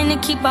 trying to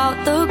keep out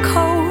the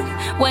cold.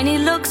 When he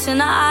looks in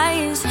her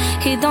eyes,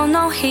 he don't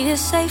know he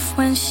is safe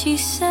when she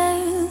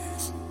says.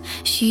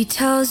 She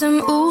tells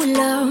him, ooh,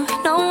 love,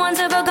 no one's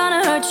ever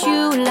gonna hurt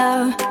you,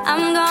 love.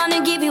 I'm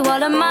gonna give you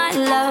all of my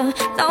love.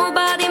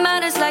 Nobody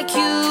matters like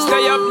you.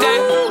 Stay up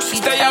there, She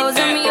stay tells up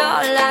there. him your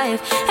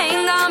life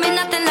ain't gonna be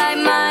nothing like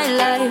my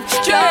life.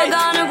 You're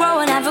gonna grow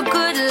and have a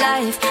good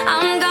life.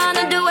 I'm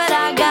gonna do what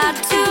I got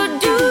to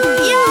do.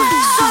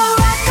 So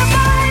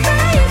rock-a-bye,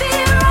 baby,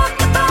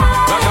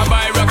 rock-a-bye.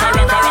 Rockabye,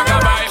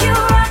 rockabye. You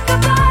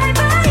rock-a-bye,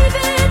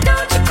 baby,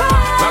 don't you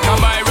cry.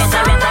 Rockabye,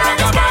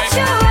 rockabye.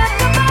 You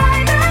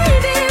rock-a-bye,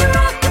 baby,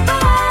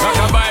 rock-a-bye.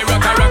 Rockabye,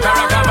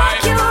 rockabye.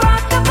 You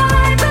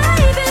rock-a-bye,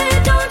 baby,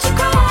 don't you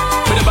cry.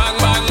 With a bang,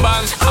 bang,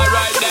 bang,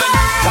 alright then.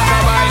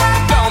 Rockabye,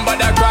 down by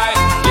the cry.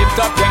 Lift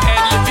up your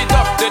head, lift it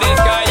up to the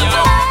sky, yo.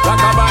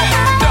 Rockabye,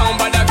 down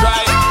by the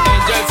cry.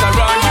 Angels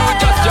around you,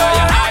 just dry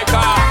your eye,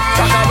 car.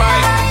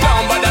 Rockabye,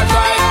 down by the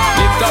cry.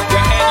 Lift up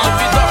your head,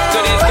 lift it up to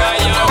the sky,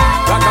 yo.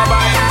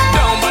 Rockabye,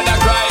 down by the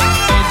cry.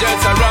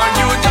 Angels around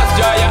you, just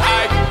dry your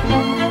eye.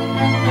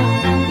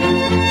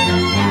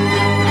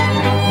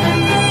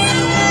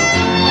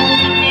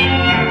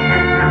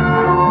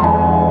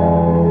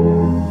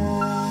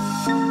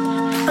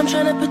 I'm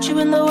tryna put you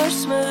in the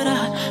worst mood.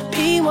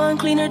 P1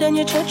 cleaner than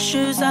your church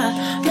shoes.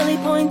 Nelly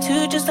point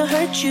 2 just to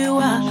hurt you.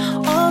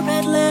 All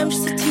red lamb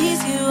just to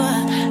tease you.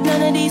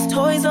 None of these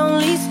toys on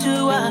lease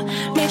to.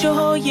 Made your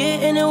whole year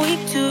in a week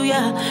too.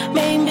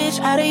 Main bitch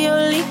out of your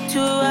league too.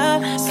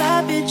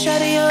 Side bitch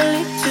out of your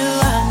league too.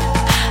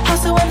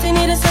 House so empty,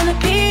 need a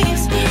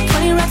centerpiece.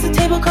 20 racks a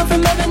table come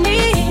from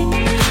ebony.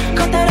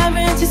 Cut that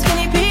ivory into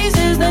skinny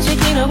pieces. Now she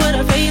clean up with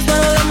her face, but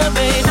I love my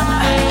baby.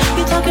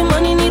 You talking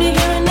money, need a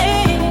hearing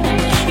aid.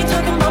 You talking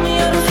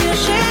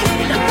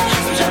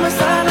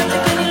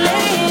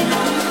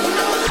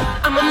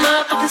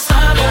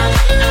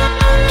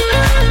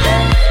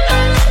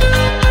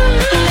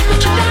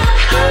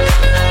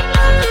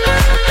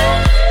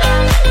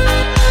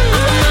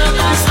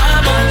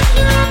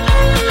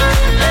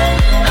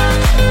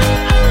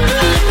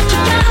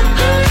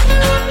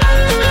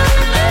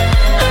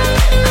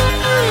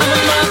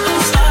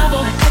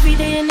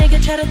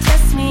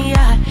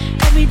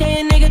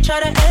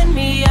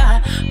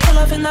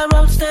roof in that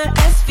roadster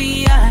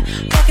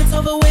SVI. Pockets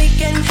overweight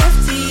getting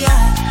hefty.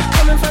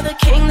 Coming for the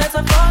king, that's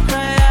a far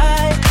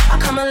cry. I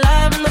come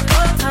alive in the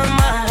full-time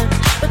mind.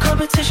 The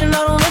competition,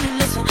 I don't really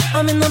listen.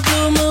 I'm in the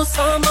blue mood,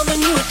 so I'm on a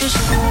new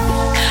edition.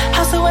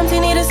 House so empty,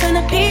 need a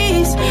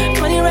centerpiece.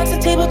 20 racks a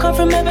table come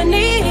from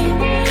ebony.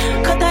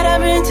 Cut that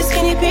ever into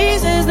skinny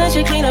pieces. Then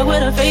she clean up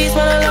with her face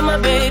when I love my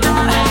baby.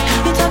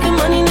 You talking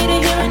money, need a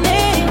hearing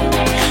aid.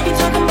 You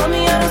talking about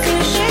me, I don't see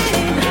a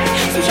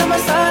shade. Switch on my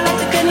side like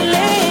the Kenny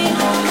Lane.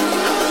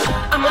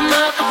 I'm a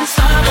motherfucking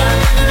star.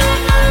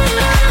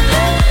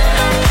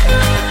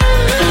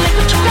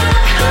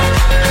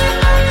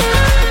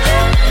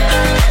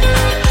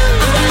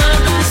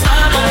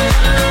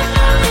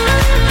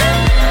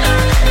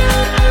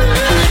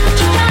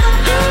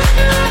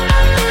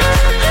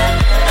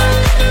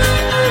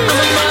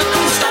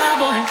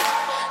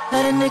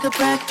 Nigga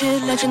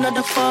bracket, legend of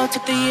the fall,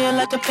 took the year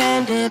like a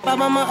bandit. Bought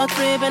mama a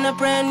crib and a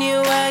brand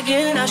new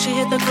wagon. Now she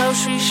hit the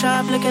grocery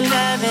shop looking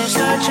lavish.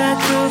 Star Trek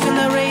crew in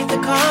the Wraith the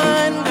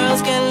Con.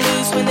 Girls get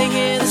loose when they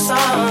hear the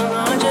song.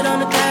 100 on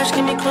the dash,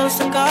 keep me close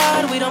to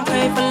God. We don't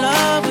pray for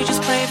love, we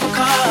just pray for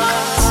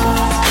cause.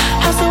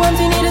 House so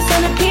empty, need a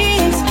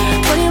centerpiece.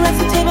 20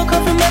 racks a table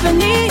come from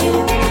ebony.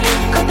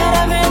 Cut that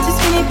ever into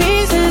skinny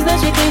pieces. Then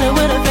she clean it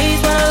with her face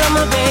when I love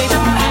my baby.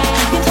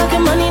 You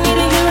talking money, need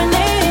a hearing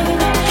aid.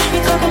 You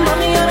talking about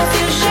me, I don't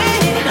see a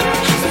shade.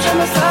 Switch on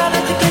my side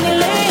like the Kenny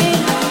Lane.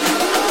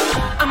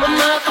 I'm a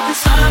motherfucking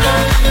star.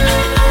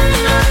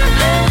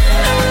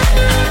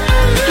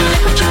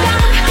 Look what you got.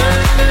 I'm a motherfucking star. Look what you got. I'm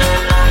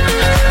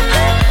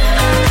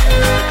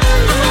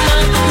a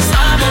motherfucking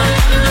star.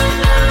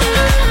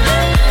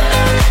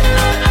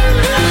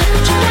 Look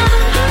what you got.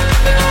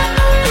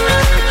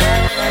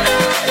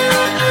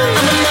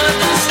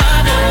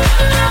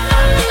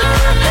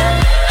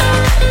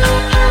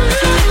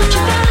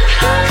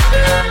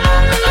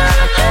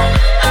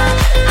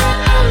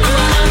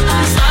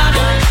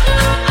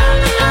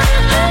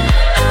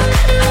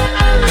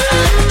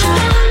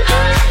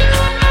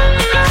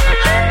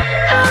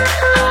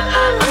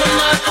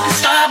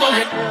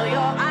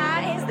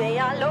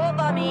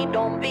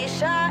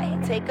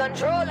 Take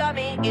control of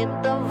me, get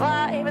the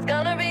vibe. It's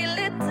gonna be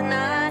lit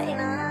tonight.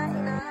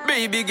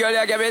 Baby girl,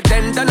 you give me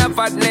 10 ton of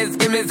fatness,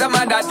 give me some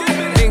of that.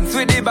 Mix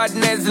with the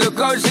badness, look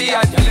how she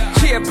at.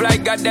 Shape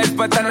like a dead,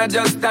 but I'm not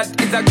just that.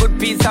 It's a good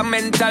piece of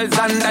mentals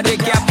under the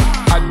cap.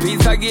 A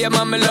piece of game,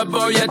 I'm love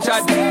how you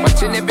chat.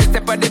 Watching every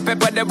step of the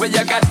paper, the way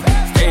you got.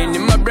 Staying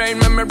in my brain,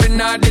 memory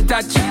not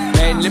detached.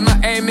 Mainly my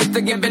aim is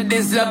to give it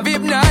this love.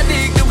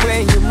 Hypnotic the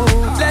way you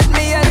move. Let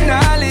me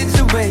acknowledge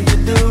the way you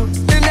do.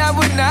 Then I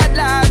would not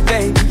lie,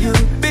 baby, you.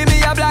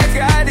 Baby, I'm like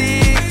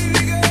addict.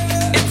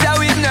 It's how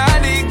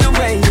hypnotic the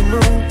way you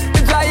move.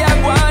 I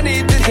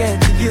wanted to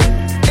get to you,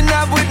 and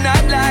I would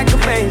not like a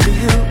baby.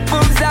 You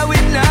moves how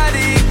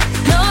hypnotic.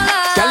 No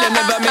lie, girl, you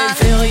never meant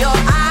to. Feel your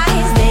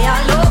eyes, they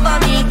all over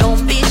me.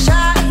 Don't be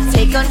shy,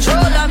 take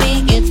control of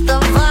me. Get the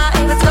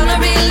vibe, it's gonna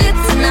be lit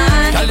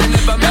tonight. Girl, you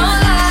never meant. No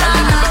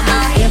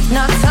lie,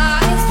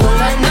 hypnotized,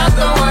 pull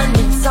another one.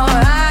 It's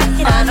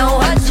alright, I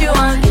know what you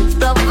want. Get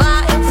the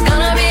vibe, it's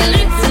gonna be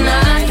lit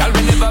tonight. Girl,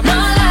 we never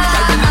meant.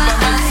 Girl, we never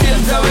meant.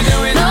 Seems how we do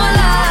it. No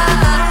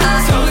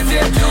lie, so we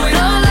did do it.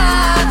 no lie.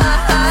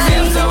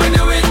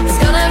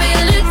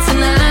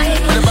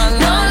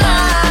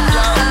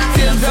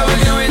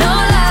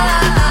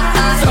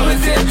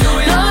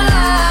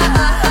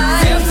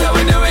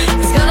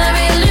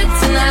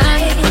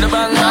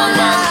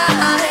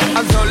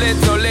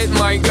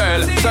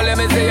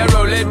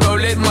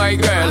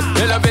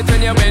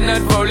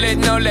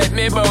 Now let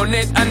me bone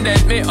it and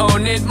let me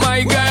own it,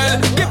 my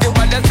girl. Give you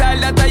all the style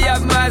that I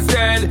have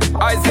mastered.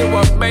 I say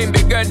what,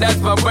 baby girl, that's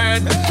my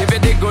word. Give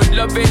it the good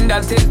loving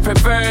that is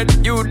preferred.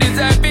 You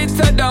deserve it,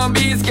 so don't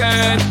be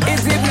scared.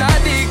 It's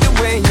hypnotic the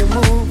way you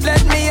move.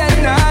 Let me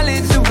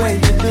acknowledge the way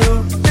you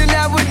do. Then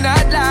I would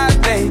not lie,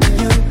 baby,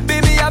 you.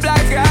 Baby, I'm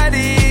like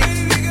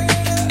addict.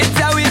 It's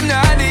how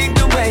hypnotic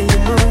the way you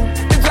move.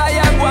 That's why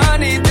I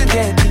wanted to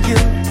get to you.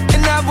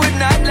 And I would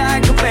not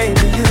like a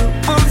baby, you.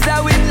 Moves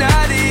how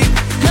hypnotic.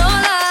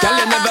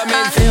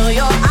 Feel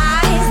your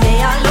eyes, they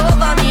all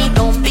over me.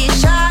 Don't be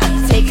shy,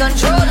 take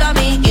control of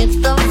me. Get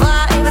the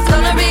vibe, it's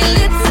gonna be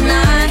lit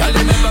tonight.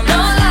 No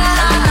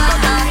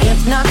lie,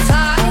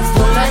 hypnotized,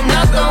 pull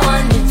another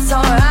one. It's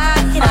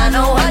alright, I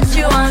know what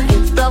you want.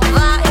 Get the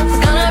vibe, it's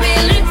gonna be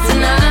lit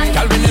tonight.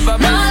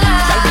 No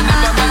lie,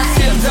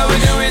 seems how we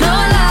do it. No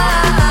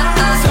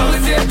lie, so we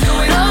did do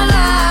it. No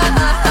lie,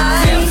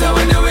 seems how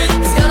we do it.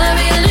 It's gonna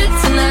be lit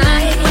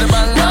tonight.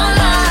 No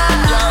lie,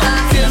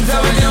 seems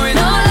how we do it.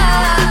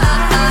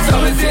 So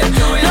we did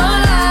do it.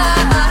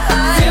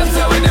 Seems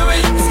how we do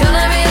it. It's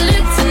gonna be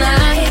lit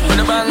tonight.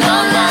 Bang, bang,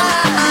 bang.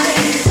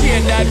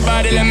 Get that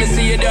body, let me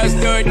see you just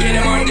do it. Get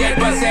him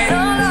 100%.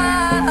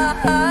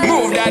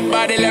 Move that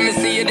body, let me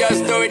see you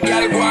just do it.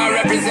 Girl, go and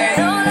represent.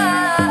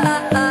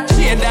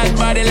 Shake that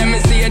body, let me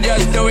see you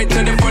just do it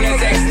to the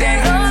fullest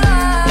extent.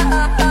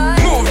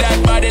 Move that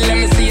body, let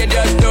me see you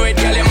just do it.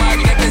 Girl, you're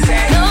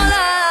magnificent.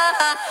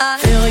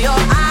 Feel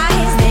your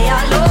eyes, they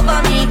all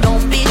over me.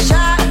 Don't be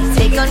shy,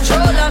 take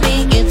control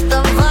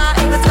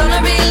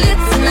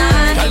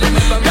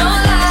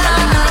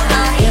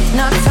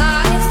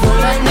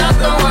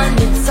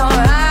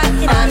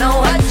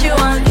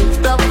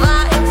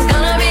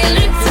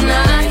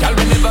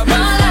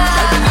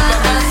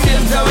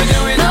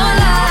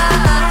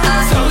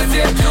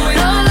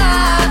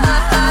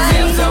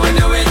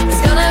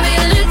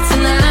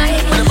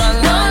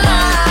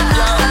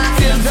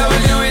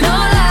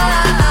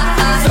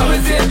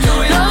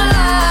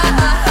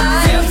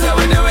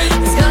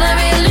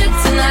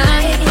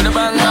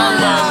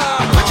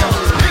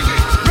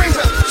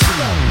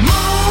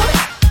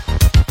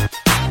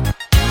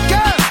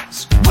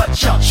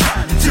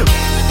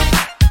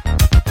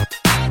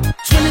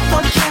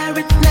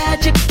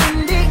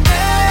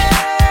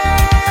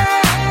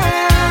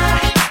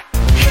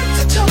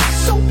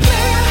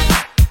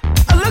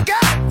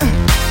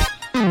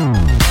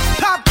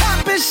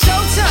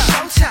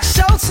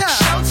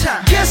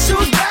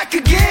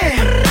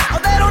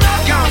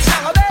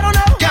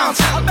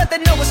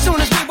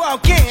we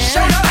walk in.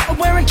 Shut up. I'm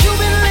wearing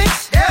Cuban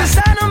links,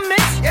 designer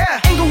mix,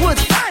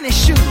 Inglewood's finest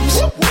shoes.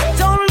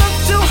 Don't look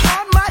too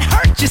hard, might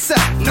hurt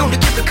yourself. Known to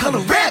give the color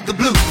red the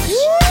blues.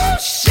 Woo,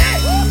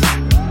 shit.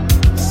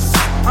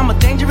 I'm a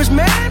dangerous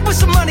man with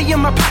some money in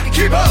my pocket.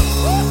 Keep up.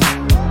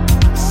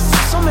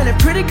 So many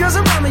pretty girls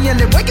around me and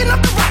they're waking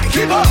up the rocket.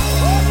 Keep up.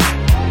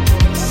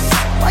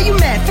 Why you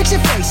mad? Fix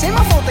your face. Ain't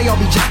my fault they all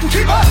be jacking.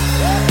 Keep up.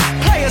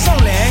 Players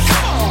only.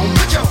 Come on,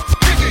 put your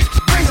pinky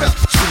rings up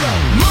to the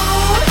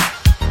moon.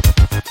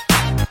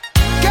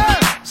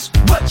 Girls,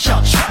 what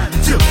y'all trying to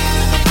do?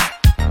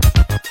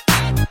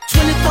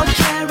 24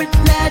 karat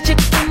magic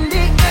in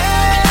the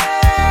air.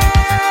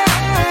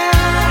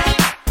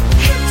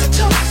 Head to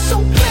toe so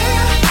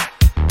clear.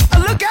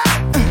 Look out.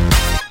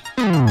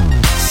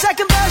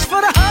 Second verse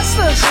for the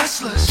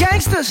hustlers,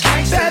 gangsters,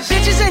 bad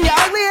bitches and your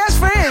ugly ass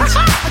friends.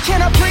 I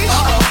cannot preach,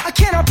 I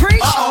cannot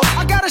preach.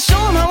 I gotta show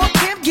them how a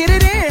pimp get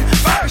it in.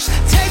 First,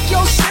 take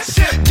your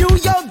sip, do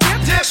your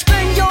dip,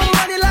 spend your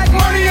money like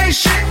money ain't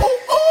shit. Ooh,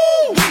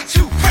 ooh, we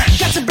too fresh.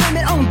 Got to blame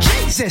it on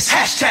Jesus.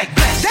 Hashtag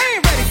blessed. They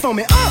ain't ready for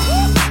me.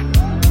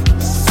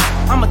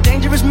 I'm a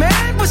dangerous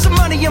man with some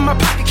money in my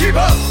pocket. Keep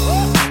up.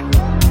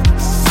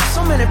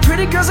 So many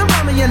pretty girls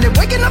around me and they're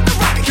waking up the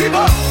rocket. Keep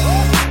up.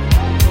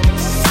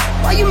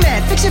 Why you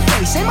mad? Fix your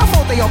face. Ain't my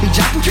fault they all be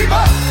jocking. Keep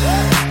up.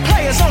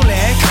 Players only.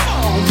 Come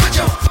on, put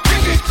your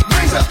pinky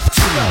rings up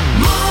to the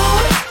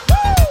moon.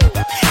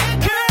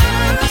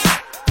 Girls,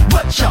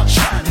 what y'all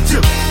trying to do?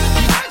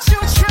 What you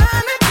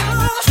trying to do?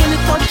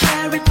 24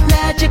 karat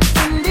magic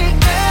in the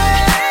air.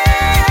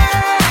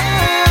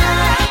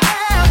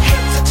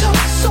 Head to toe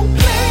so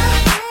clear.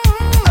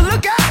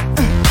 Look out.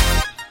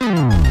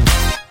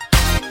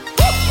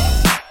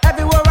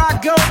 Everywhere I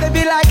go, they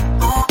be like,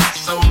 oh,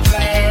 so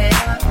clear.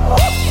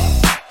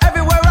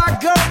 Everywhere I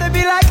go, they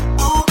be like,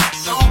 ooh,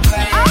 so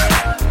clear.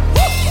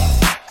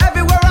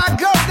 Everywhere I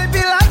go, they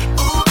be like,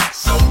 ooh,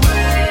 so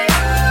clear.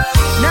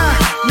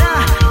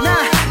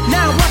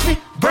 Now, watch me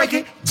break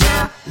it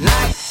down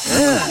like,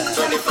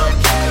 24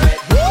 karat,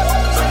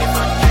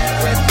 24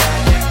 karat.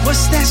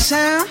 What's that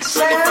sound?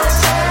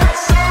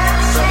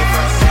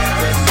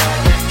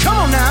 Come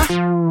on now.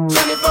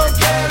 24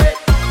 karat,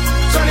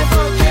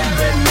 24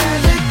 karat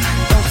magic.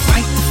 Don't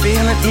fight the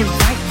feeling,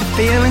 invite the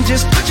feeling,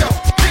 just put your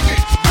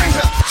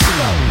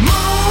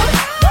moon.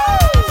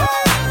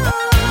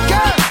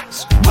 Girls,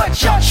 what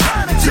y'all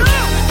trying to do?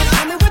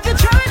 Tell me what you're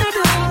trying to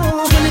do.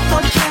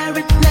 24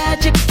 karat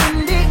magic in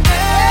the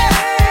air.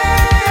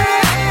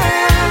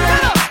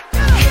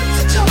 Head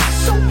to toe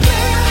so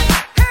clear.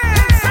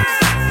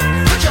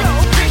 Put your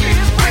pinky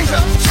rings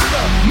up to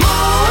the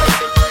moon.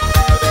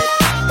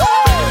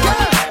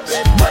 Girls,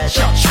 what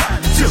y'all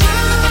trying to do?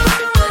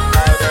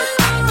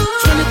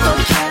 24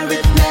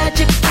 karat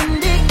magic in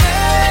the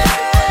air.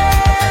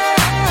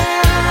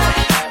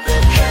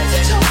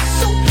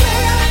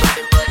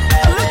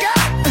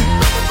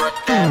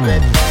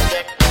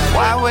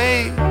 Why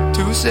wait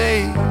to say?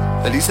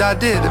 At least I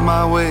did it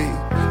my way.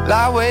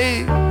 Lie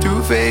way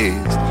too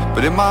faced,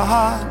 but in my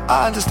heart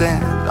I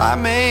understand. I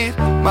made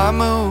my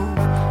move,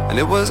 and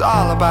it was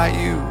all about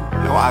you.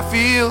 Now I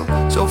feel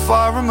so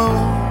far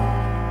removed.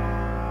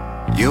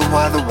 You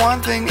are the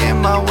one thing in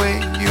my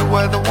way. You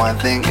are the one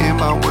thing in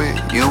my way.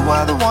 You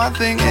are the one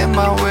thing in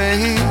my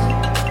way.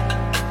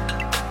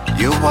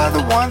 You are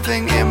the one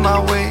thing in my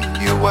way.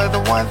 You are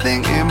the one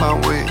thing in my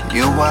way.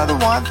 You are the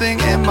one thing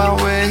in my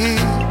way.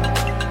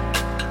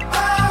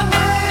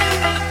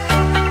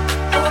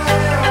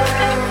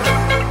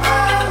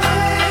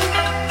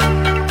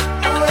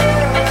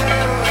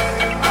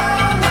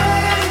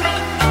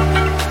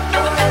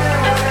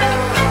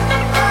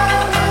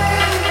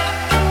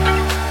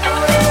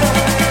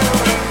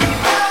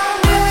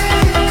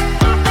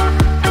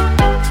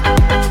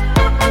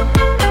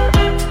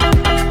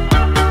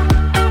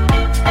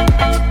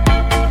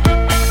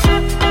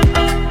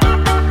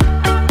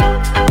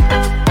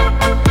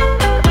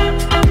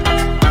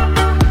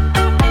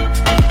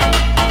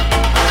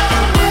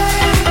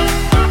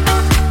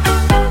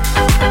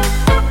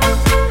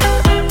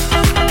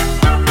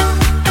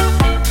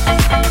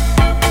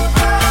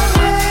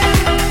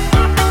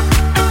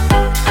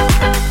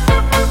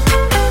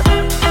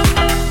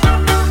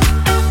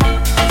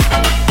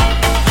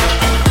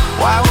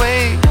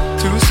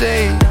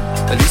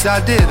 I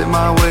did it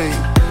my way.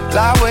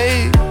 Lie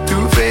way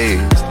too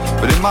faced,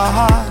 but in my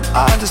heart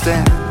I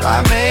understand.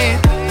 I made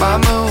my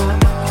move,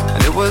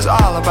 and it was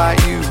all about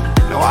you.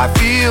 Now I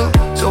feel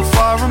so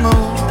far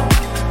removed.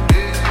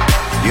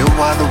 You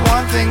are the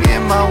one thing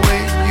in my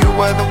way. You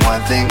are the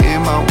one thing in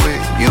my way.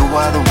 You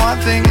are the one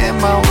thing in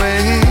my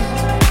way.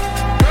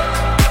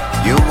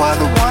 You are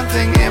the one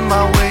thing in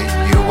my way.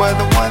 You are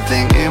the one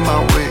thing in my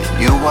way.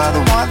 You are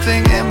the one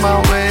thing in my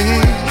way.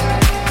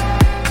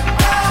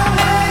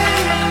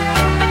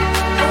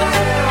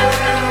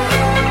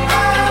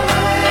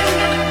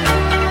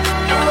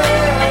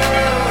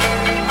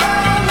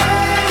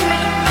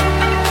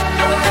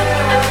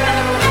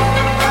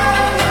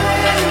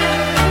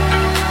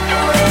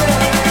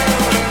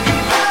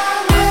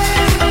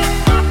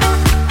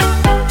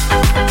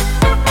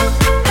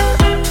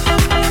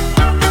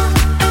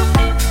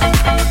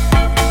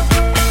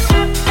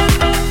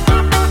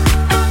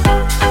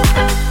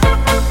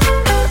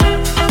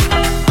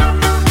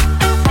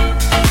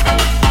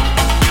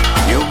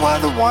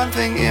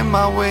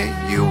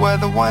 were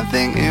the one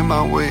thing in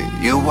my way.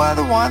 You were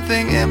the one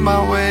thing in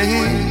my way.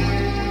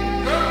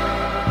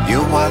 You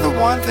were the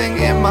one thing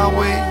in my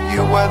way.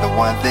 You were the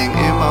one thing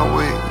in my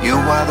way. You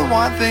were the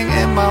one thing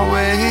in my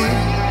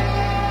way.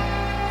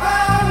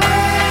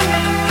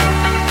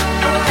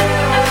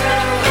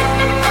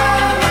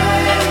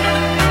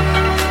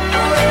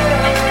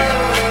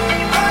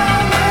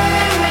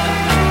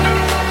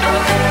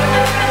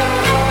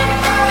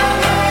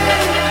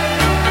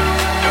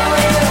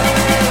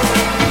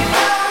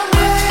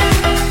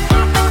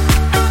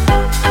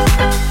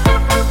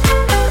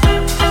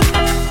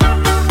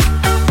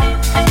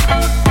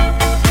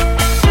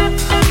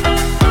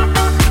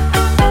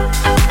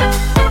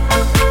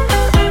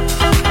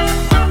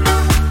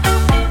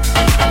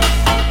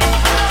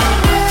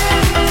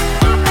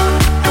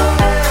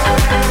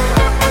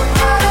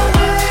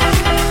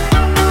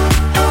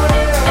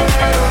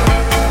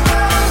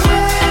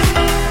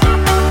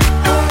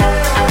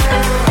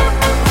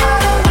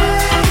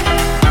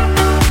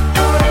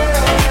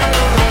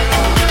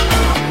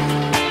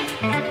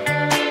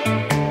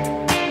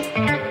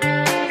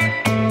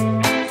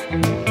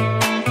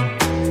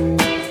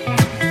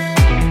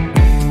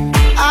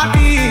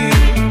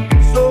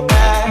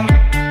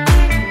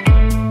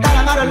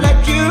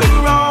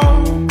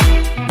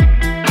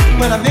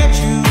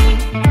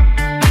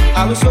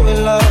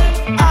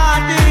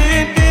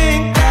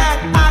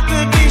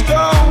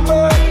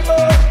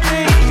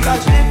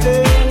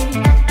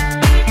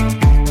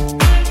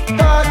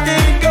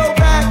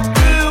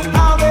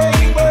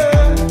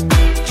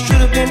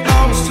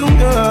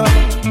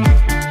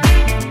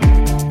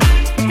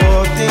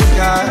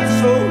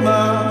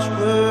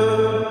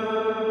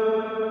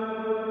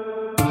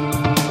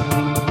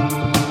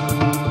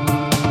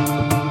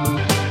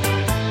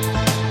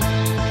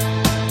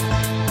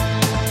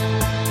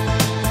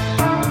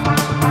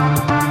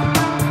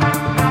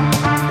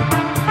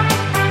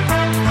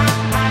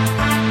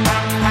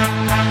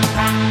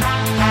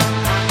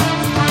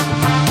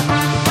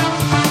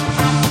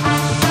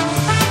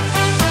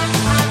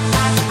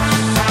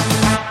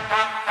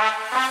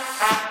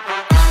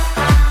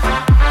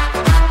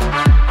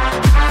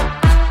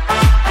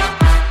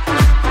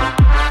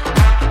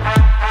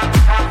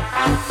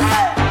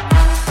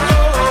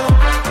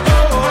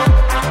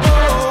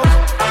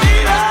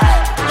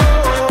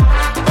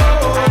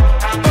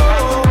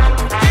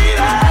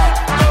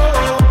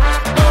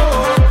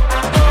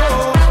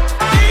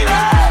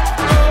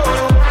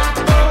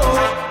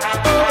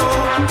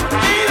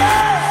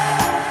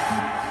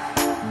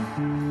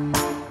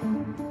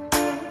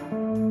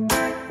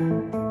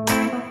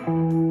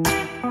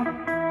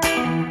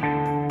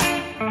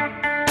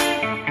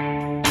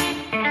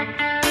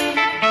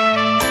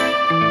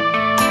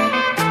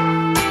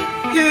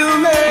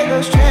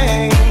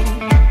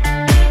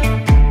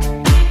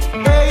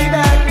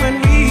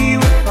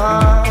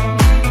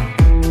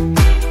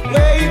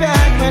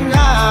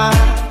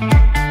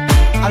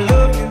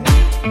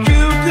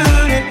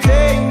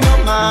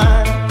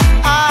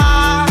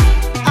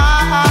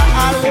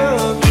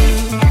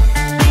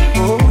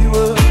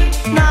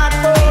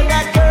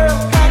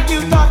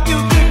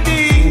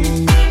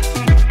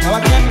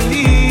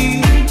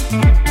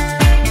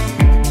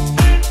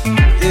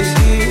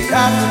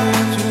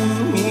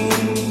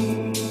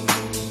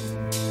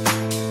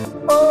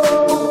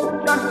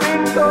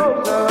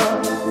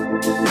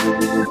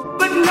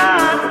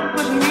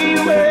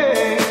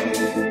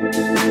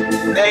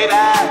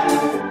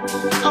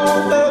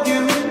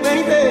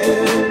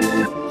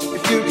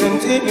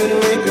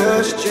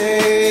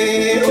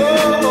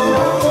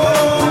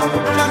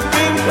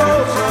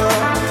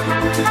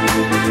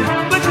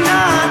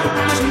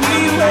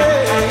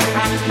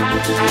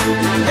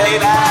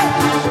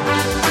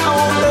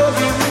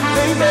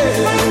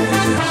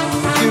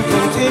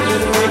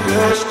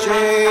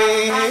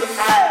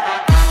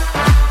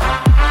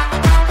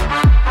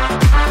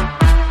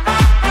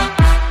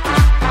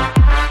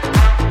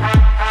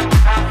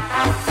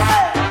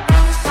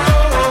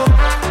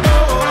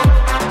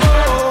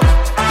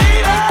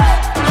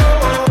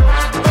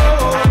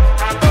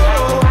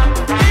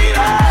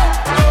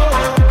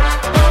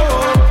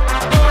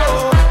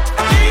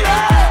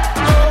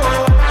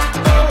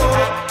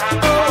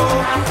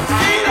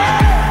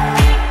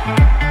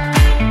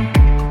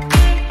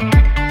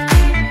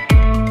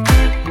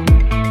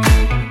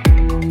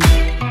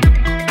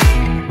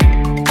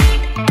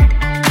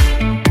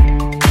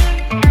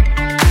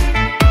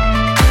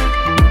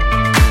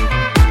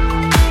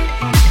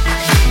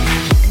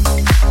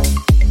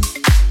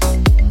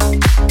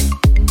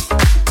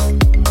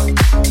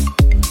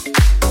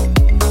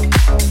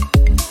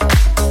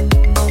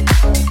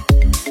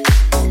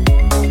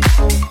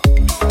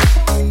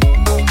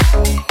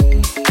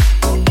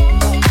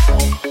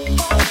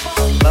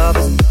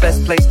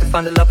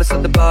 Find the lovers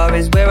at the bar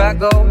is where I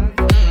go.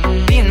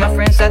 Me and my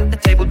friends at the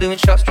table doing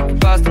shots, drinking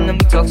fast, and then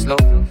we talk slow.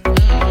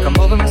 Come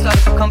over and start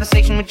start up a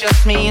conversation with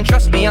just me, and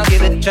trust me, I'll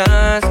give it a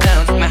chance.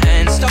 Now take my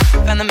hand, stop,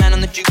 found the man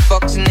on the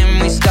jukebox, and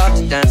then we start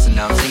to dance. And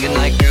now I'm singing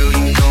like, girl,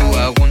 you know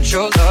I want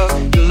your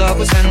love. Your love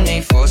was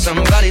handmade for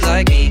somebody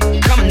like me.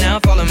 Come on now,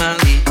 follow my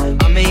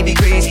lead. I may be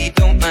crazy,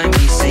 don't mind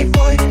me. Say,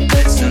 boy,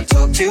 let's not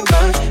talk too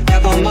much.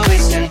 Grab on my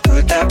waist and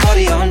put that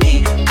body on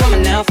me. Come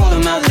on now, follow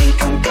my lead.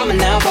 Come on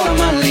now, follow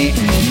my lead.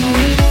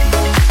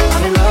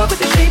 I'm in love with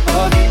the shape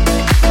of you.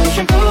 Push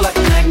and pull like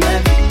a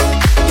magnet.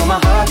 Though my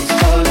heart is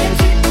falling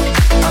too.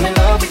 I'm in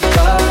love with your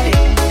body.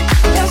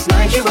 Last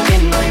night you were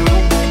in my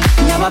room.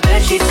 Now my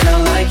bedsheets smell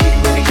like you.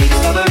 Every day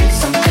discovering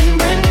something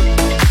brand new.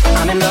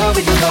 I'm in love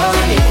with your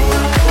body.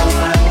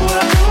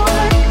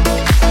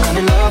 I'm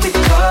in love with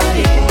your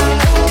body.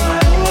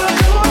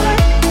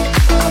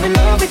 I'm in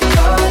love with your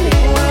body.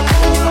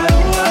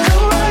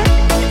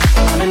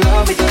 I'm in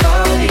love with your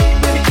body.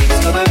 Every day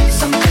discovering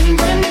something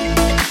brand new.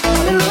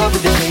 I'm in love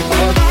with the shape of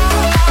you.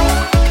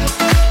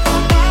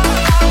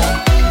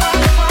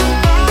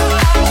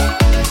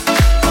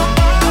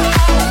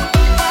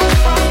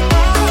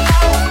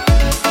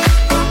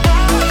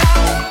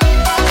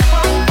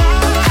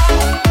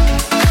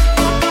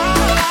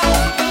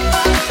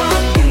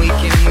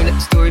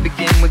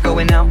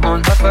 Going out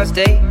on our first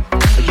date.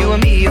 You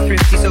and me are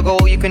thrifty, so go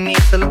all you can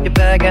eat. Fill up your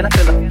bag and I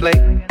fill up the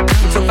plate.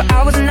 We talk for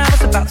hours and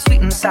hours about the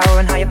sweet and the sour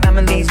and how your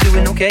family's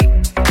doing okay.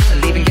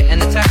 And leaving, getting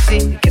the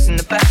taxi, kissing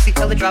the backseat,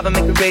 tell the driver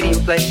make the radio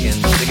play. And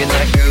singing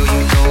like, girl,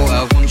 you know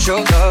I want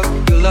your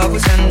love. Your love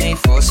was handmade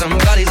for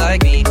somebody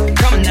like me.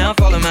 Come on now,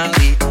 follow my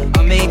lead.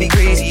 I may be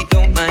crazy,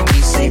 don't mind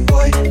me. Say,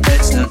 boy,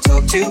 let's not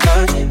talk too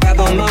much. Grab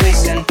on my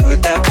waist and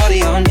put that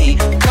body on me.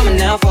 Come on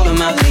now, follow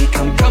my lead.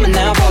 Come on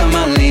now, follow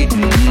my lead.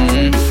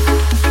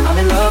 I'm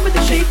in love with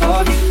the shape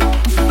of you.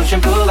 Push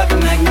and pull like a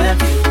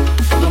magnet.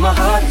 Although my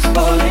heart is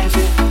falling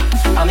too.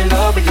 I'm in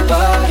love with your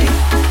body.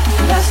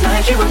 Last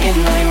night you were in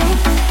my room.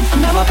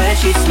 Now my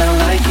bedsheets smell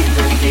like you.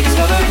 Every day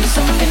discovering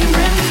something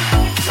brand new.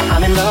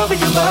 I'm in love with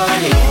your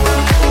body.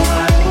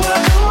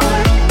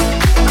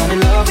 I'm in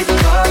love with your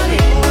body.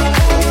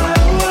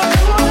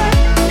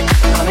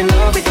 I'm in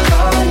love with your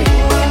body.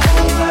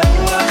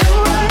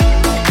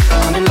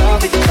 I'm in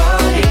love with your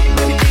body.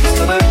 Every day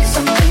discovering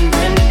something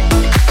brand new.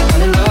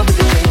 I'm in love with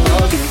the shape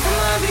of you.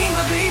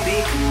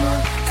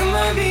 Come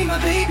on, be my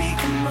baby,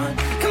 come on.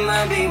 Come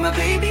on, be my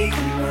baby,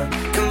 come on.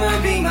 Come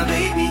on, be my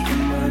baby,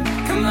 come on.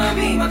 Come on,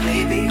 be my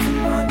baby,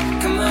 come on.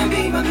 Come on, be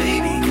my baby, come on. Come on, be my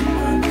baby, come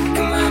on.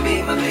 Come on, be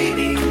my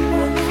baby, come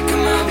on.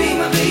 Come on, be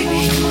my baby,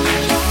 come on.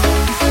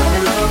 I'm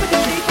in love with the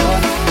shape of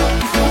you.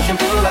 Push and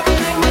pull like a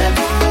magnet.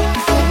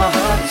 Oh, my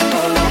heart is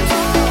falling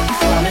too.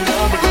 I'm in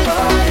love with your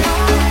body.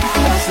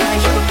 Last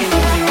night you were in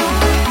my room.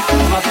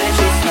 My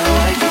bedsheets smell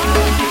like you.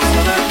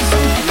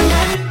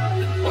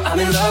 I'm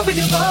in love with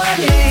your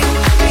body.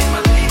 Make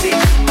my baby.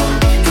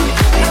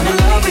 I'm in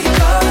love with your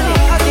body.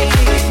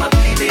 Make my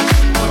baby.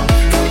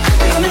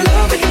 I'm in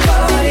love with your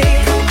body.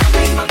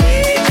 Make my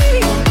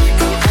baby.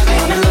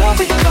 I'm in love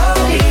with your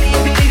body.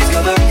 Every day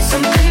discovering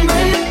something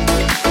brand new.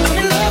 I'm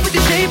in love with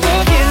the shape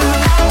of you.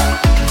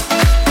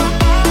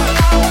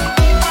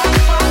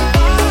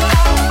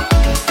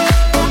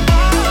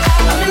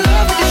 I'm in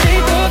love with the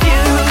shape of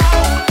you.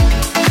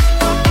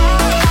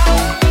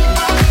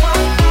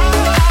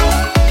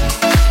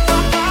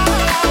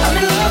 I'm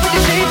in love with the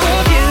shape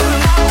of you.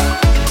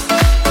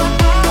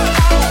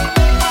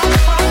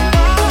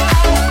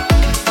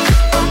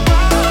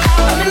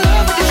 I'm in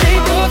love with the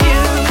shape of you.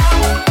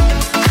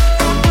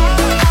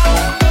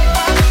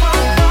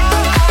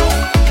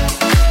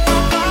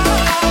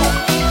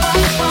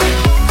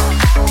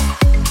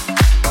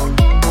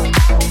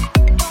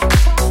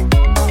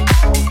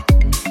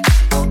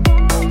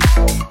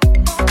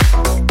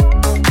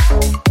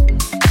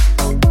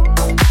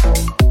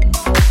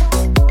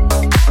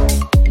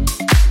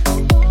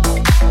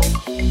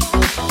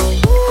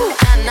 Ooh,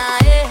 nah, nah,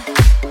 yeah.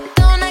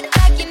 Don't act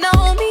like you know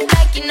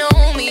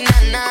me,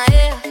 nah, nah,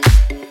 yeah.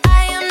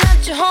 I am not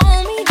your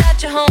homie, not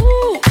your home.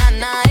 Ooh, nah,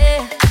 nah,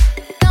 yeah.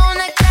 Don't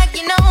act like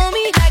you know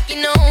me,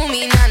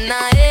 nah,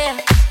 nah, yeah.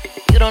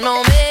 You don't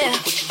know me.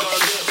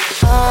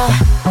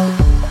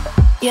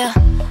 Yeah.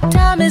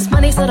 Time is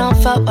money, so don't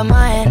fuck with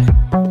mine.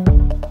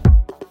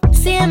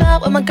 See him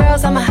out with my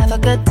girls, I'ma have a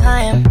good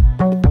time.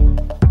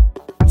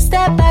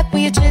 Step back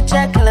with your chit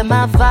chat, killing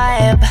my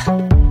vibe.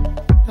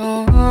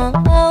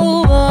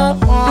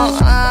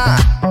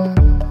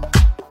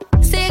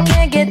 See, you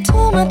can't get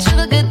too much of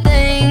a good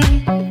thing.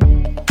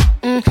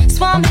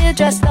 Swam here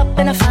dressed up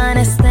in the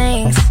finest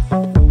things.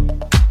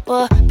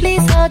 Well,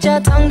 please hold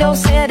your tongue, don't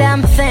say a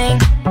damn thing.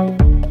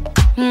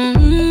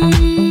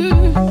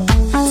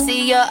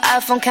 See your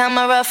iPhone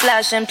camera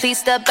flashing. Please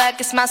step back,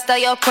 it's my style,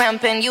 you're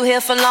cramping. You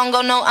here for long,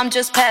 oh no, I'm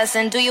just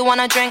passing. Do you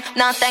wanna drink?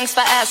 Nah, thanks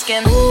for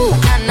asking. Ooh,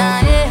 nah,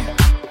 nah, yeah.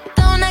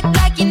 Don't act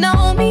like you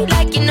know me,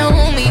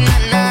 nah,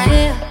 nah,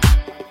 yeah.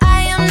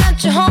 I am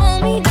not your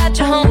homie, not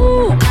your home.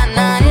 Ooh, nah,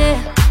 nah, yeah.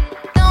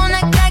 Don't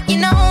act like you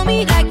know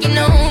me, nah,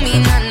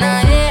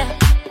 nah, yeah.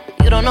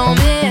 You don't know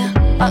me,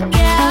 oh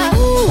yeah.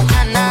 Ooh,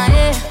 nah, nah,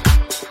 yeah.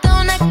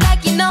 Don't act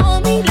like you know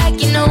me,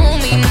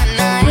 nah,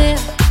 nah, yeah.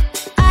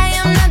 I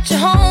am not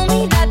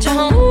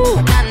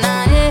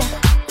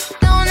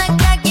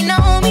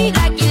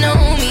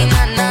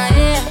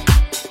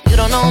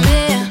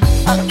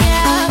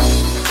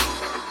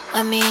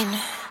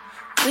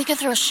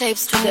throw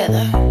shapes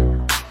together,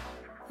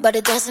 but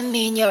it doesn't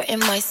mean you're in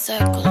my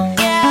circle.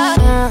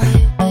 Yeah.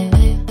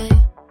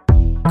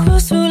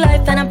 Cruise through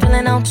life and I'm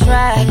feeling on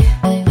track.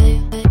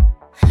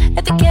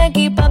 If you can't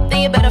keep up,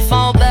 then you better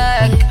fall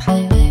back.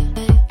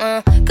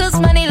 Cause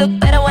money look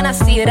better when I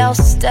see it all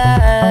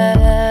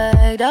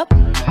stacked up.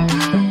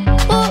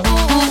 Ooh,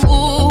 ooh,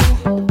 ooh.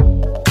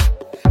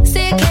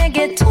 See, you can't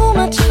get too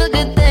much of a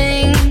good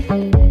thing.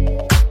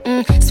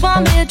 So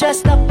I'm here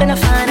dressed up in the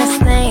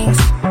finest things.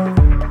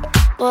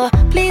 Well,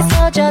 please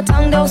hold your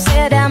tongue, don't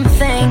say a damn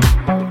thing.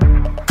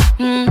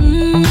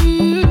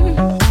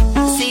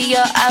 See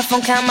your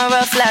iPhone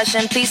camera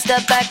flashing. Please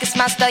step back, it's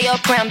my style, you're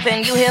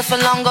cramping. You here for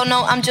long, go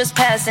no, I'm just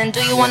passing.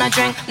 Do you wanna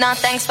drink? Nah,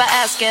 thanks for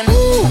asking.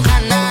 Ooh, nah,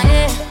 nah,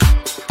 yeah.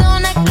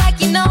 Don't act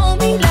like you know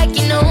me, like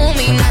you know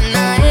me, nah,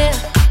 nah, yeah.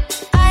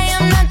 I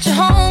am not your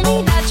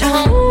homie, not your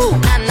homie. Ooh,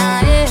 nah,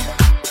 nah, yeah.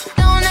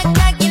 Don't act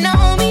like you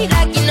know me,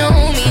 like you know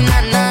me,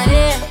 nah, nah,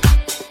 yeah.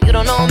 You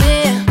don't know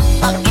me,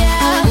 oh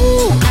yeah.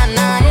 Ooh, nah,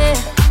 nah, yeah.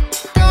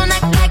 Don't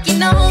act like you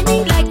know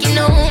me, like you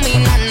know me,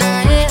 nah,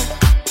 nah, yeah.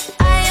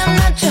 I am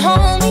not your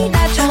homie,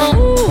 not your homie.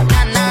 Ooh,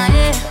 nah, nah,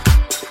 yeah.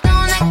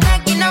 Don't act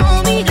like you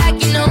know me, like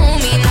you know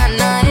me, nah,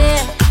 nah,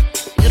 yeah.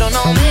 You don't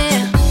know me,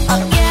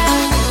 oh yeah.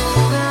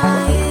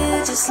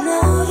 You just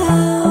know that.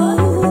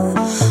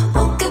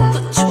 Won't get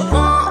what you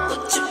want,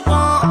 what you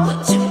want,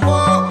 what you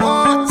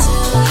want.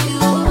 Tell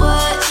you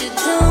what you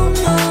don't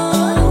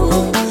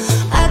know.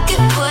 I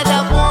get what I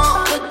want,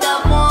 what I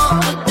want,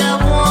 what I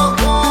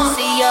want.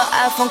 See your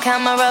iPhone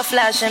camera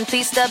flashing.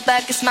 Please step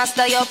back, it's my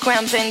style, you're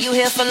cramping. You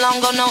here for long,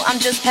 go no, I'm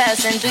just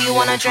passing. Do you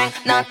wanna drink?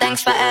 Nah,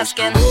 thanks for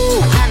asking. Ooh,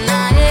 nah,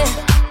 nah, yeah.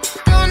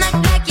 Don't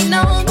act like you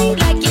know me,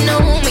 like you know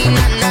me,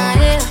 nah, nah,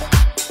 yeah.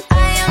 I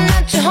am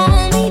not your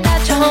homie,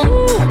 not your homie.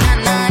 Ooh, nah,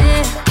 nah,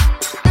 yeah.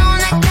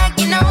 Don't act like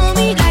you know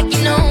me, like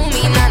you know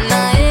me, nah,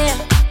 nah, yeah.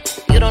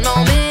 You don't know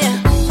me,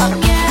 oh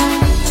yeah.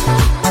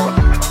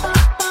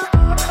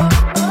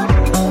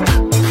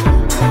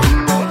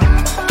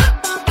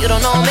 You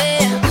don't know me,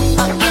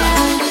 oh yeah.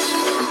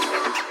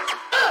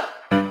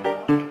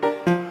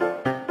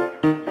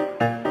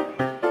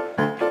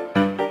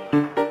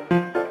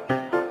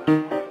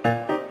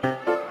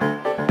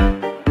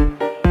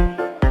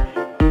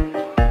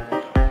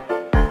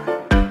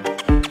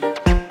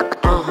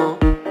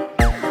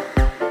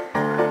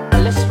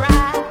 Let's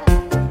ride,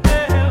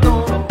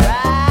 gonna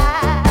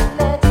ride,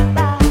 let's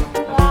ride.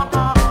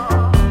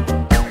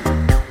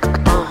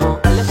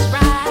 Let's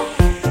ride,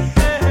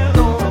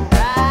 gonna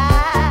ride,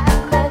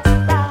 let's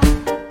ride.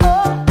 Oh,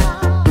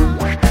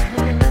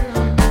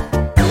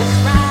 let's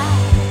ride,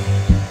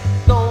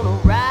 gonna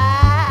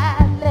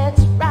ride,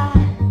 let's ride.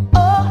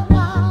 Oh,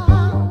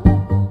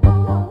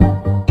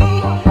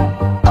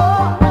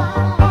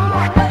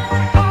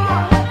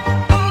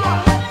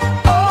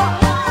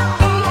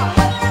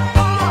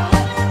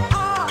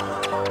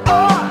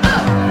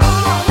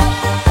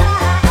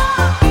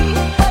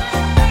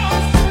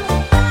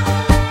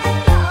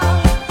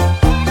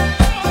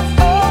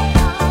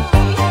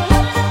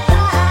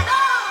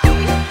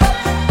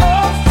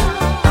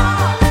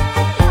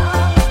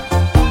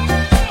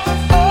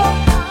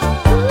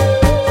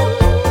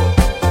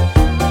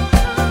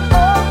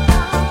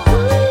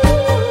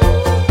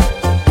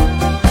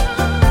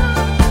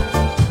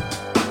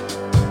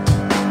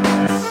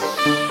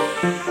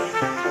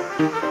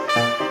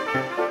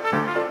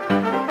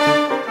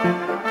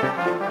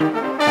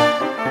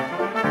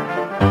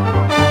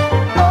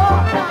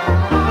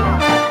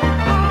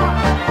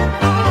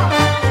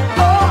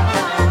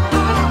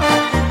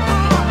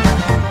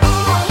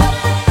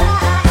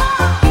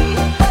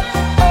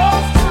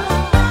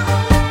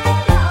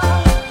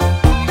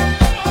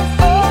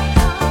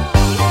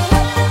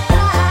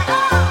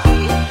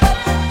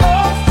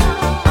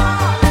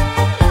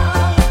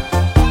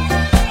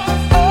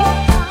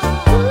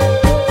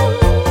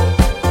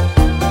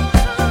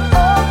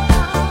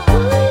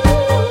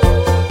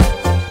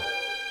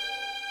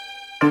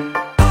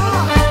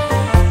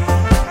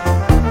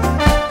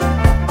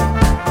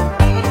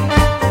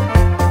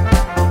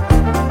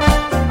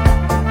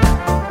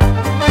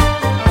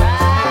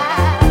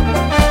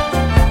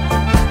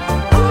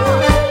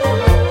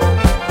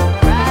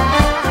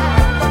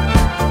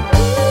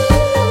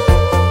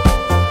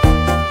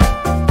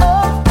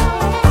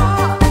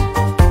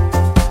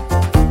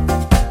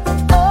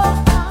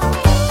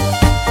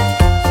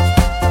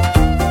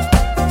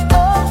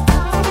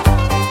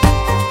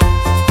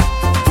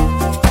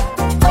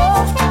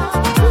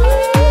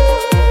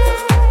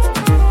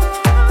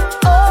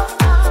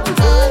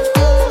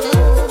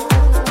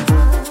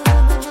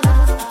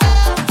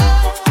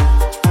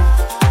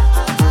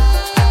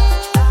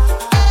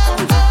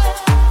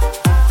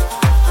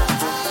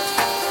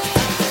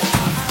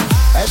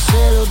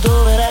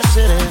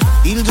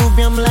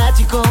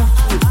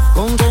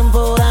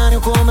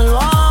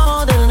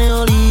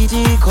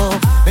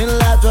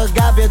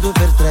 gabbia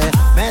 2x3,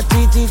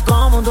 mettiti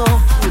comodo,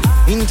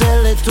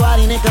 intellettuale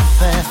intellettuali nei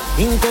caffè,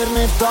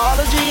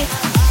 internetologi,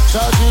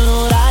 soci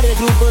onorari e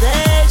gruppo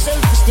dei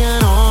selfisti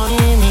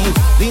anonimi,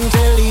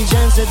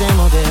 l'intelligenza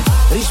demode,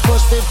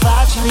 risposte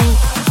facili,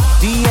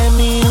 DM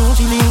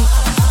inutili.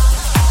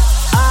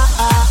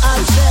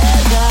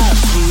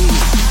 Cercasi,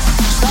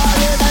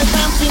 storie dal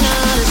gran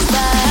finale,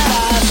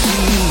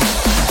 sperasi,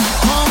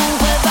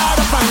 comunque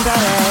vado a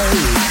Pancarei,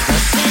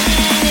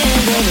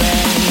 singing the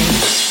rain.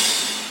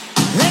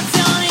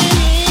 Lezioni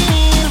di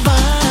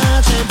Nirvana,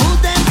 c'è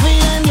Buddha in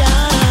fila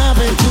indiana,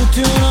 per tutti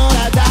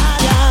un'ora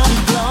d'aria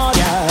di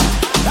gloria,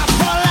 la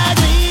folla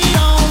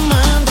grida un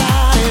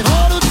mantra,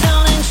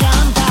 rivoluzione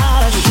inciampa,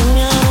 la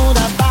scimmia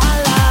nuda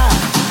balla,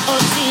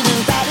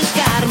 occidentali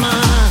scarma,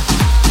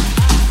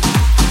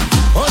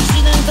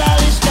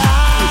 occidentali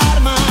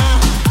scarma,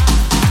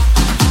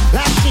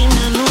 la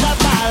scimmia nuda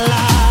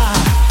balla,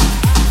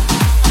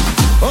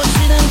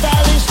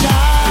 occidentali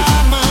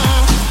scarma.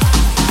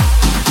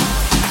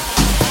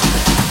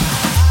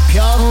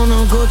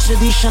 Piovono gocce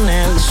di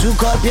Chanel su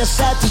corpi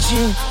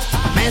assettici,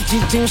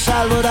 mettiti in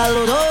salvo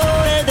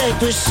dall'odore dei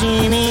tuoi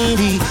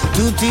simili,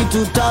 tutti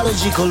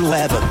tuttologi col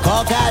web,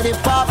 coca dei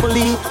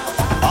popoli,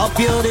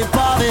 oppio dei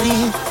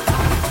poveri.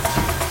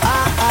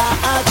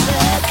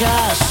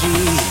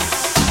 Cercasi,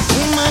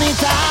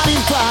 umanità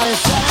virtuale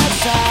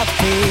senza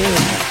appeal,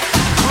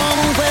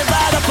 comunque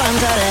vado a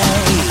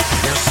Pancarei,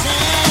 you're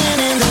singing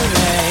in the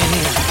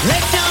rain.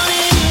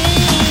 Lezioni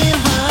di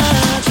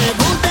Nirvana, c'è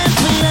Buddha in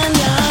fila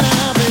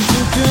indiana, per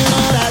tutti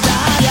un'ora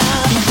d'aria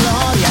di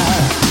gloria,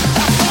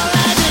 la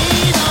folla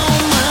grida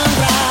un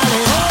mantra,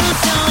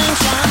 l'evoluzione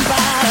inciampa,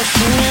 la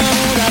scimmia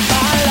nuda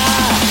balla,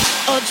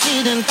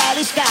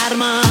 occidentali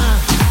scarma,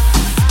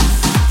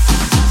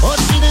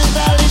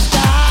 occidentali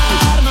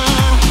scarma,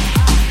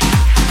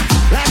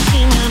 la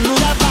scimmia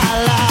nuda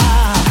balla,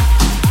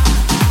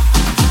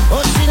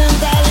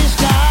 occidentali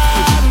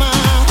scarma.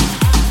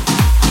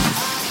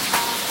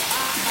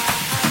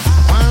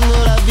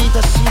 Quando la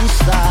vita si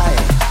distrae,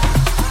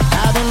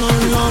 cadono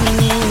gli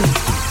uomini,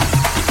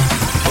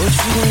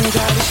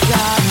 occidentali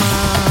scarma.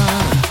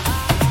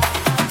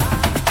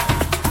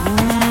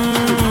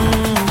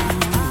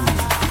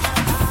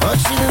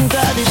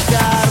 Occidentali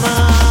scarma.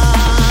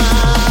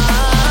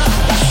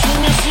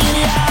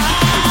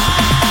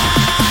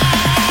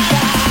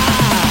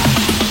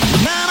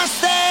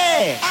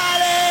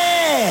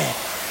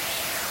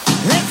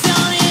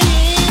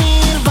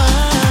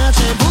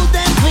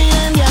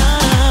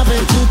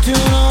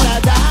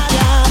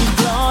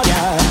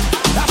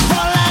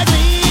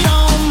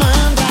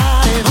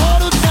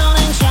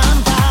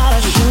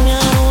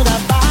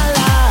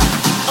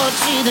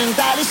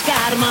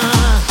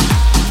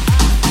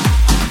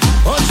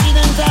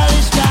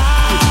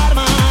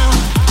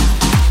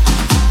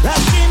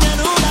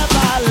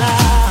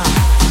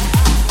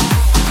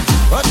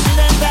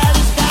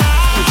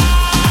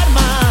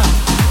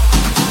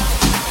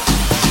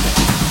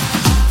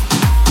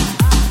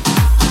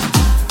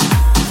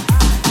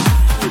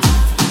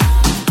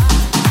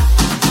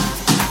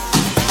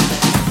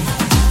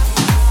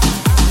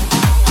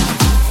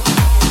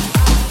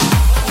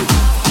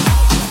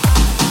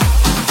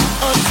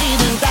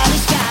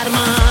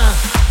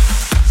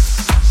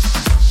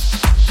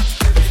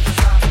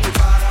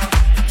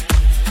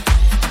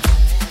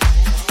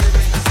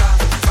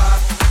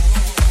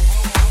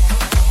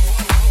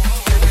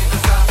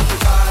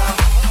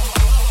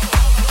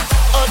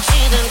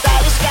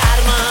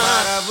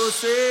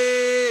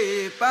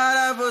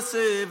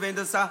 vem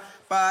dançar.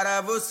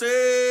 Para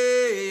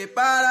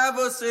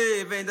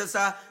você, vem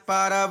dançar.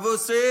 Para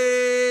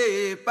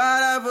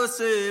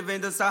você, vem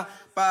dançar.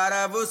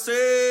 Para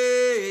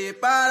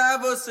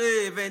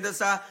você, vem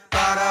dançar.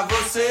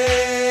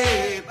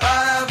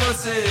 Para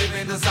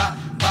você, vem dançar.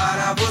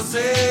 Para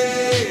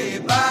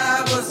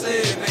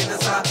você, vem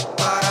dançar.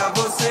 Para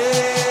você,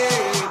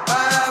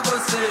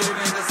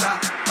 vem dançar.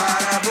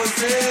 Para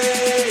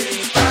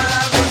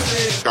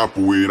você,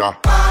 capoeira.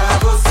 Para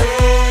você,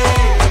 vem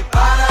dançar.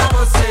 Para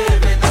você,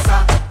 vem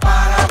dançar.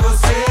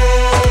 Para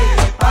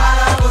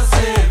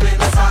você, vem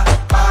dançar.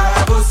 Para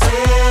você,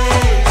 vem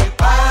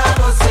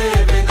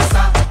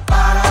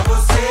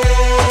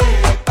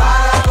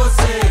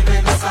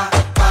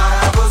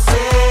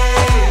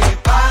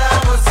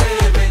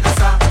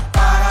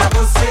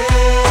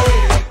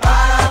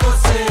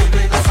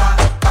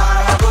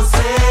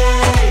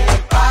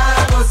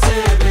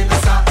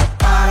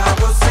Para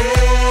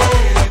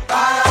você,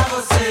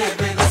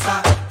 vem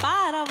dançar.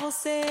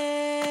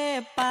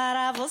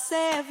 Para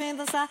você,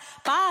 vem dançar.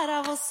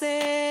 Para você,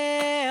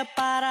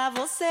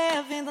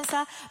 vem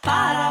dançar.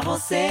 Para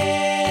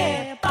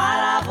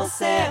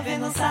você, vem dançar. Para você, vem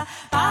dançar.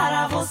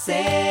 Para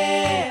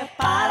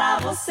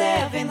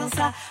você, vem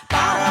dançar.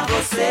 Para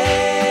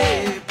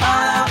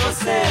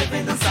você,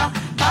 vem dançar. Para você, vem dançar.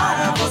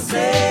 Para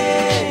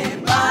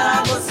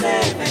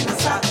você, vem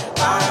dançar.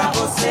 Para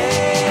você,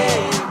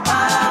 vem dançar.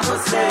 Para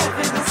você,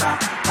 vem dançar.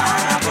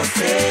 Para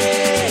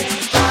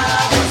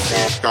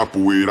você,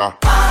 capoeira.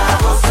 Para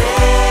você,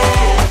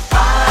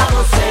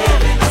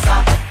 vem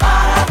dançar.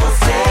 Para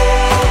você,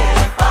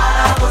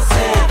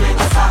 vem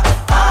dançar.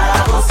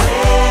 Para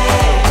você,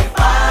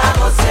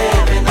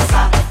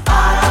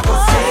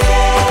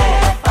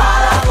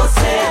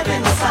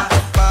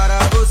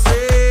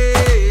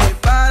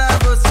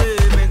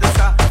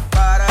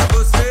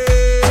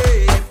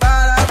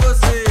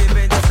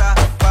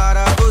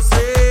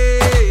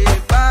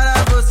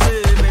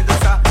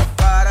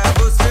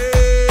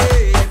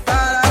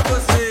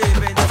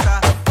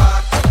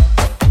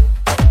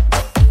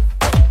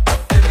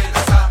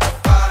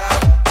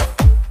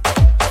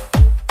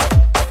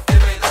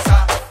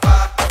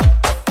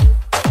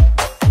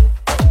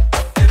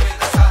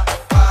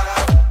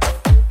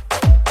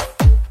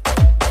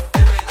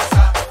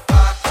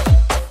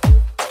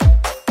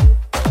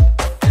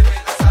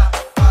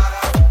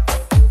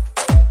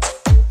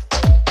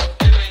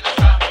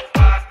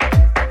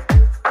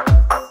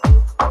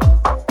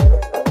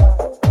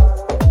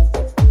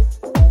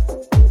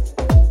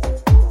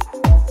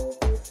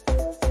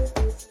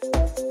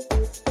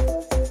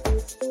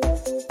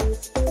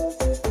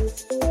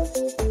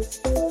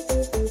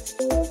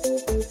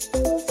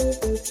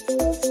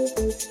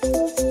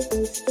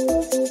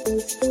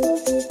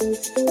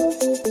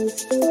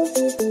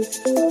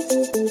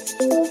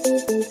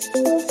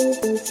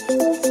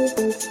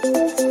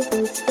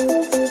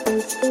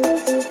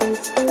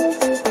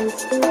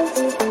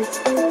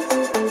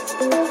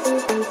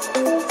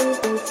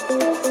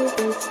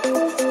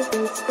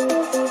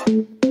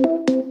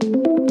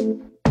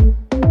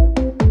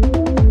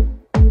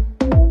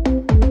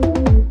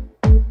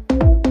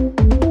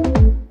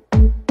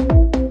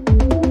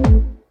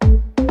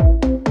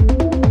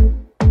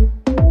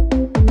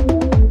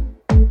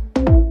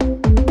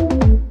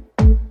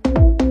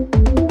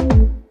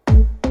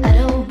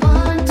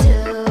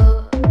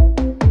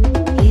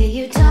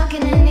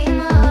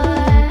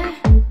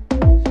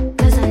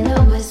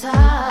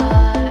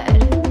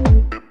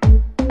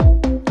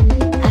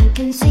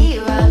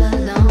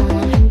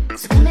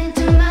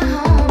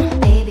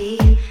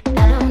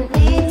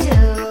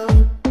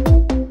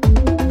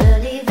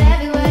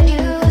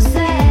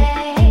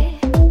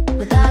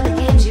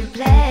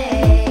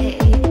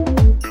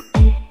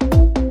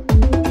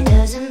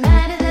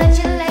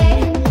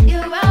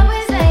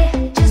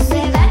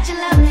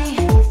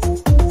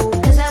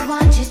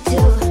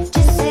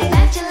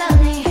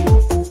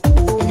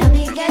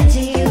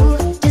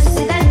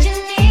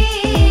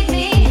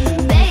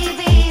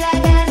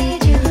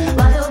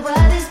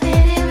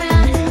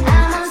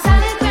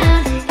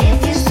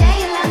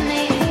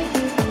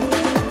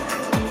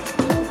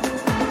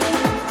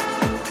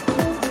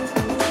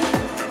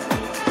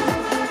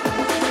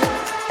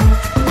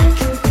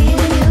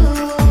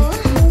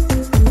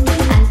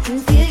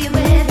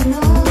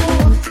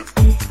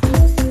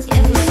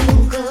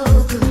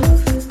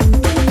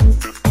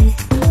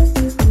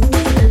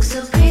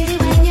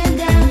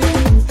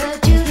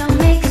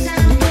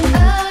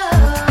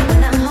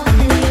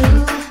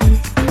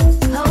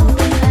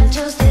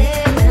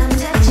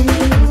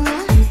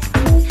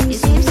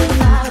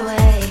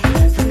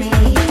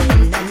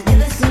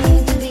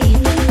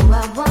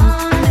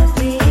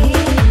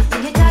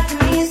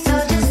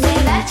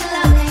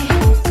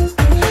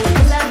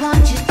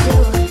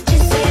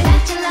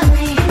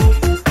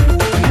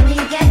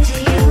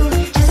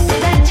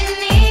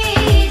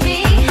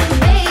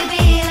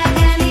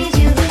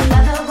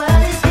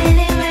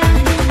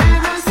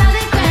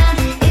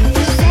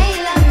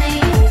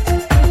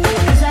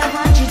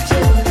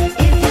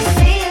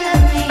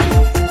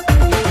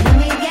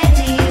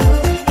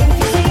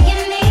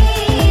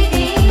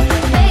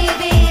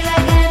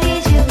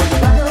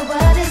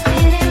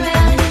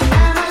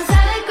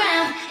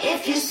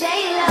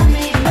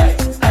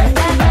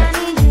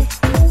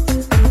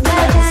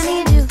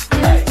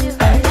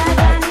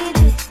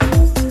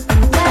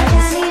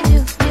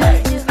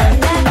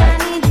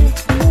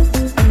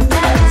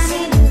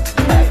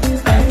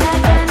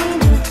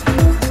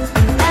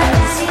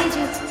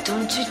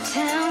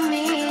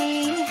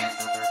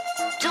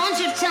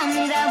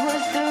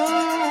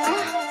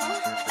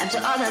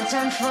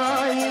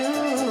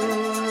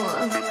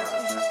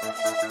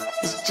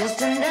 Just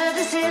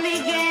another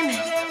silly game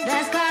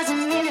that's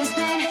causing me to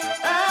spend.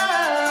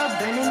 Oh,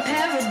 burning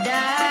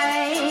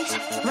paradise,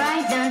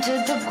 right down to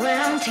the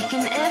ground,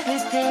 taking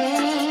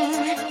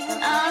everything.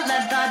 All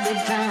I thought we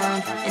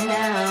found, and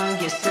now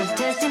you're still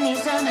testing me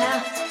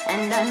somehow.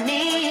 And I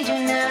need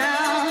you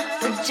now,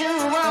 but you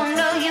won't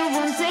know, you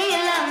won't say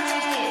you love me.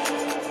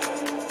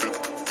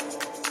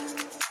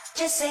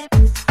 Just say.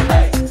 Say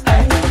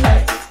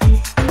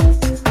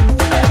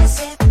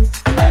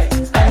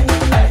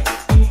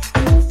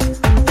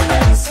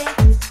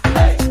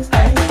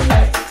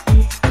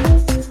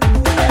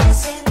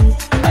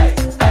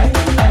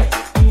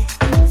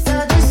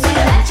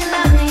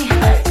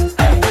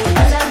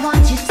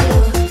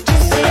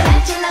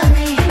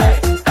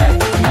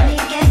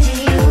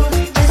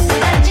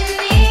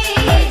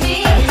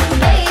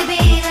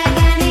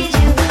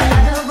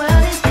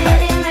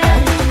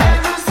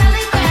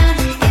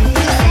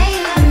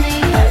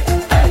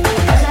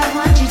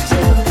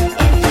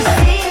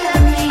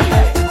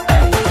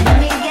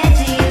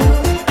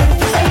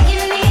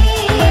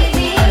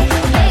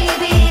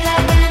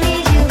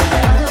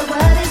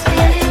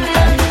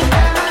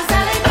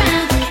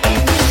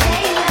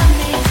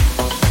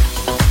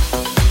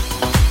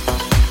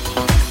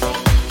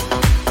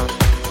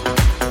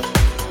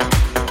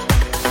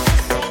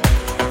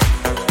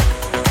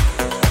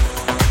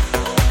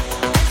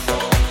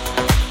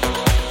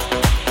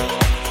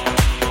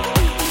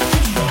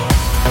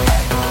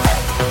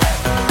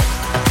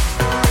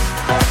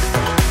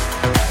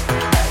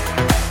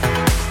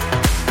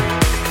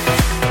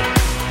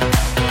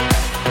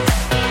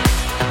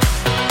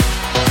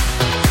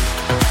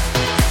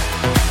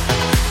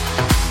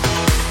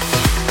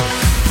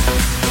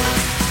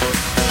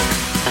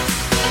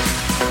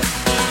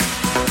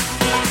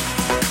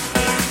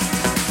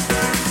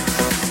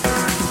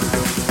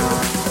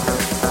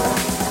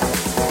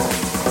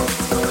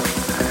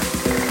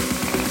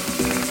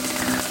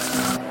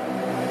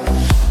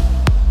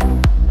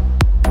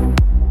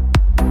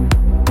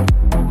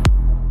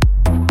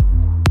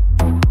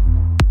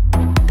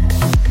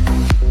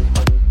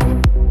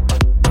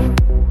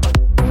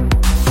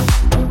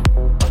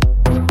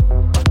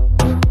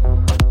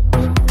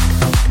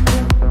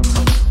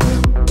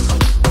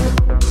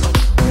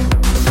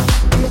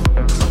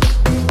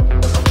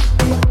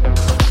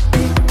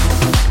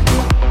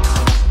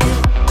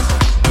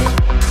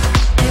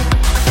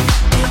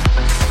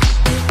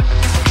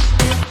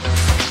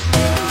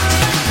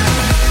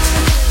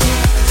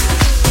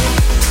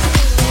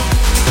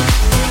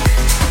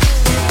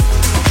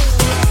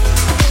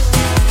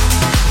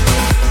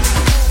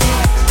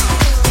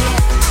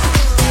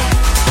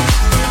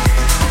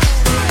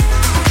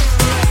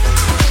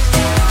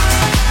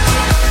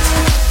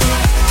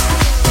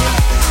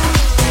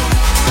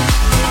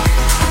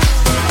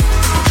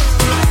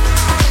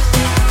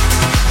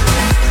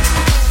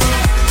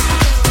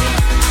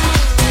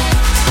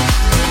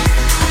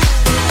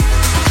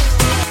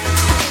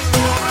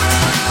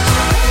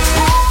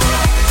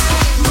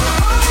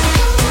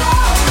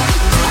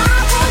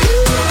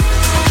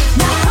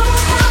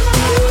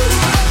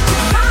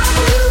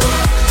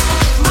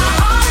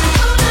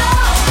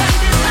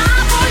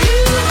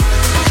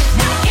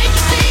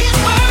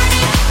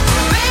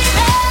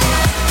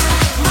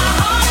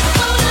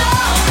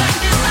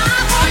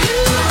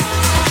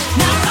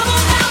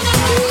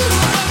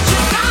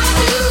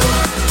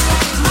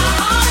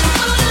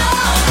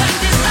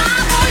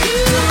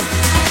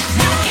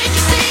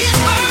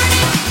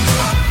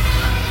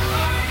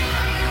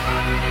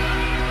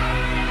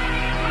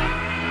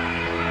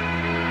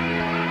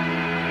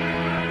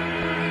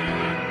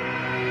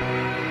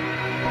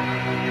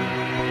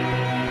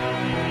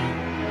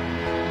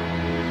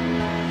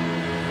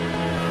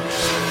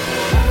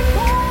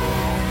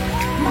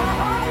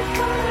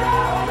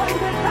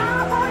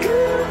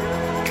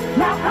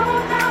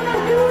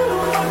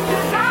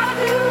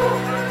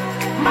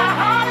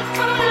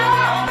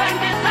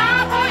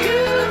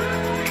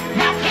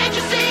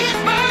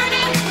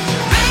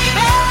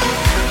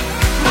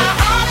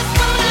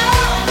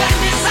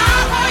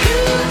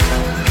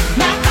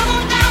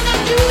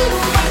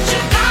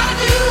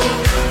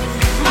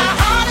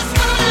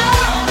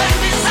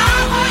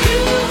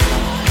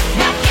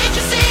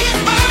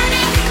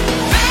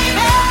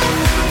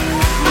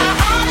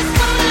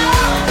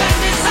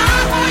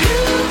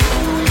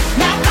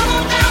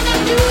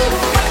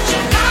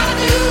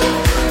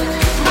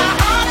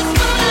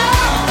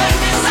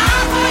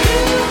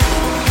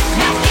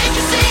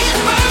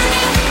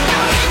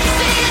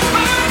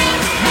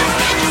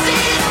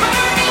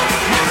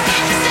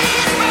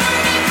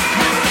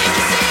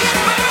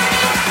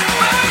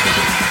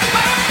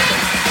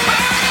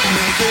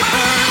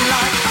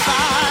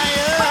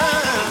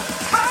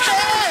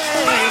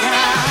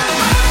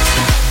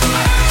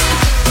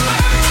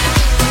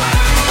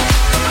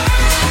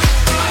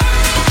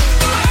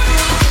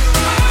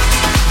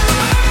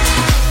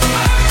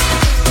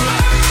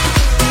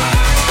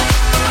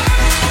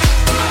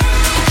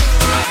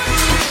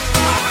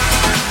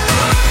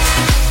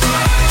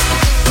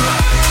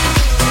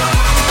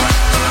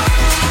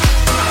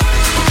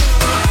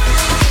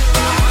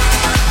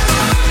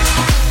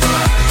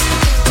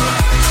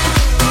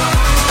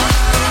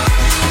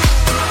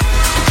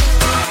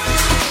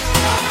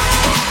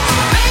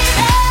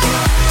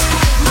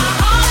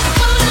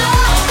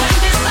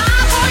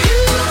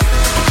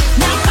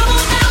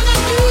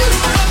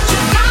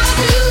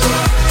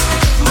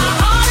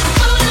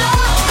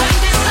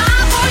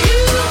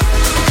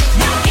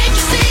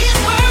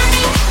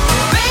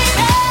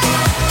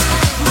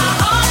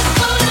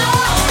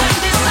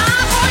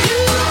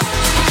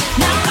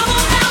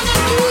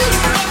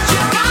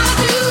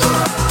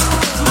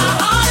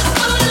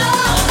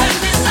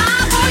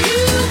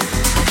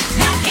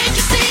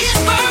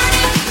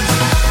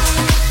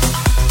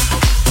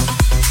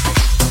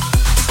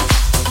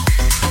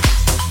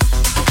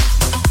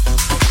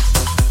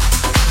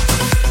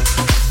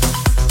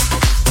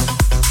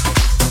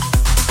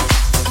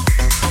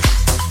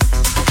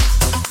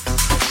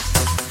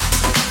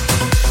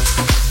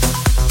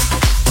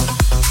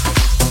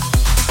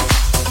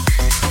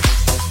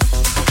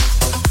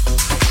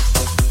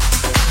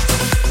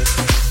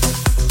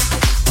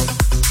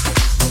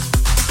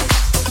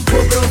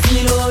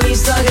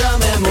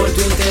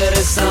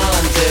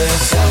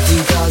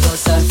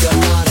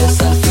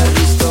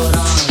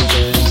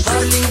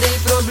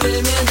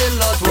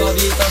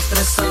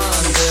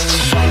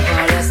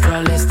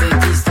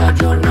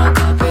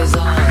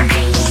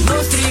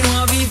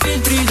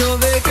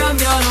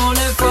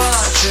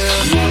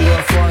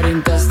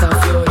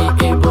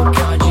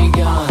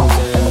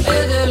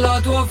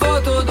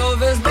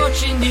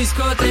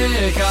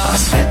discoteca.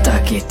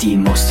 Aspetta che ti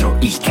mostro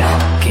il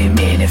cavo, che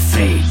me ne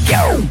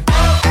frega.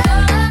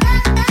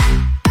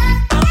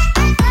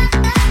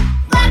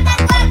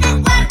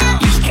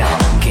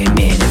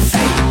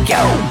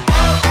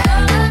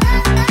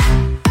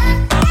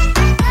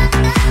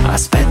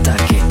 Aspetta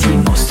che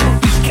ti mostro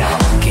il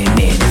cavo, che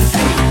me ne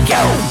frega.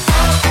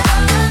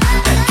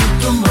 È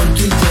tutto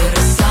molto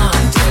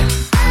interessante.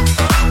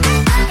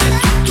 È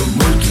tutto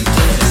molto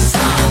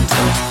interessante.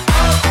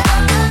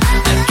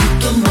 È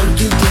tutto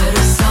molto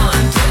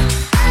interessante.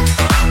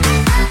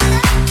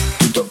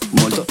 Tutto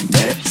molto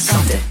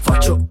interessante.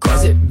 Faccio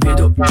cose,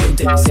 vedo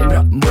gente,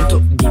 sembra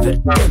molto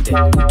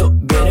divertente. Tutto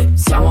bene,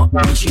 siamo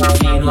amici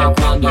fino a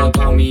quando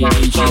tu mi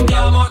dici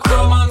andiamo a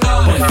comandare.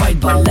 Poi fai il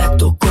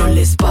balletto con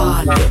le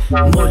spalle,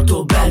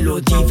 molto bello,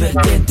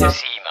 divertente.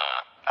 Sì, ma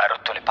ha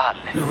rotto le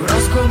palle.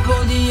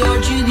 L'oroscopo di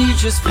oggi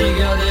dice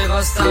sfiga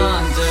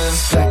devastante.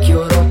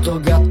 Specchio rotto,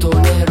 gatto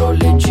nero,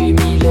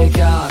 leggimi le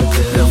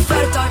carte.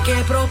 L'offerta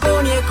che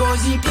proponi è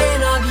così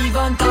piena di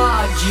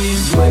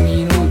vantaggi. 2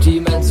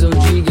 minuti, mezzo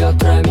giga,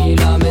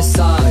 3000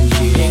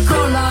 messaggi. E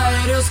con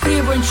l'aereo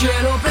scrivo in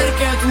cielo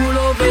perché tu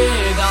lo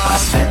veda.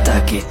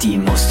 Aspetta che ti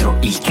mostro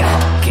il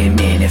cavo, che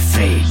me ne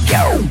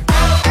frega.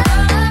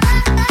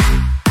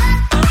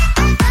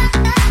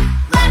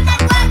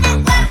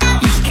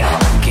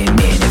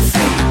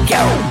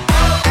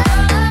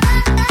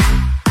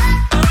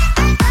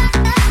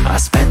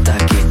 Aspetta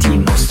che ti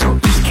mostro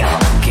il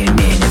cavo, che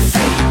me ne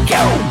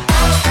frega.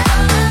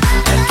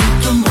 È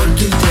tutto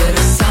molto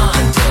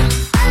interessante.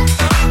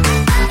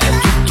 È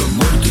tutto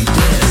molto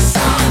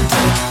interessante.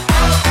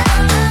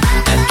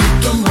 È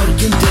tutto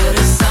molto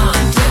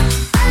interessante.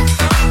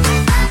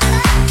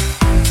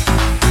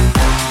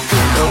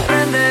 Non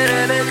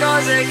prendere le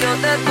cose che ho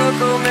detto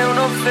come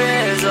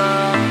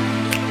un'offesa.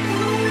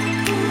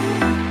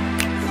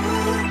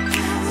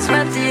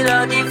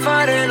 Smettila di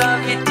fare la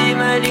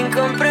vittima e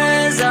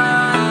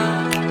l'incompresa.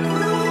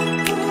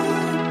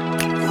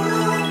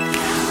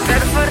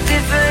 Per farti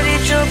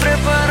felice ho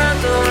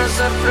preparato una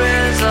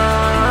sorpresa.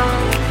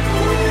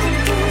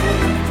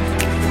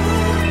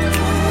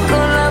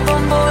 Con la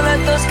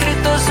bomboletta ho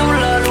scritto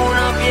sulla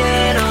luna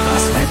piena.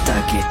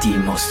 Aspetta che ti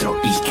mostro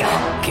il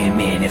cavo, che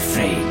me ne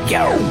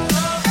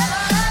frega.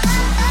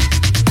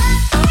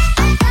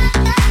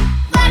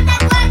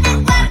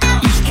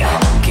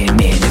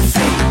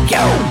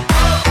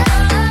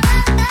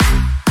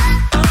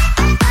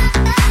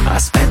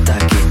 Aspetta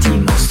che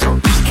ti mostro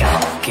il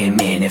cavo, che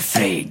me ne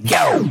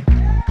frega.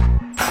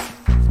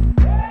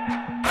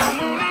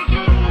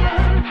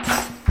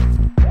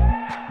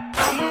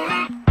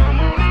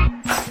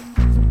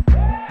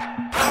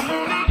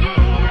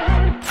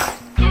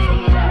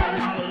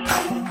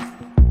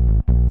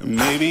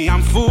 Maybe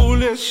I'm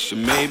foolish,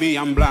 maybe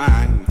I'm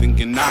blind,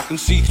 thinking I can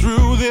see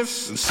through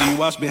this and see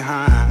what's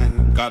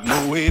behind. Got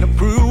no way to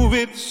prove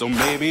it, so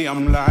maybe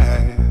I'm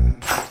lying.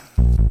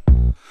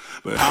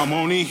 But I'm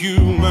only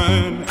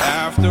human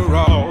after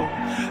all.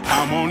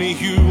 I'm only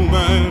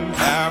human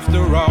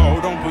after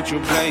all. Don't put your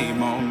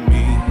blame on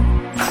me.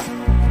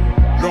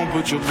 Don't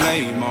put your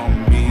blame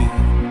on me.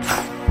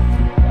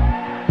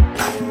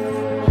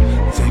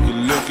 Take a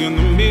look in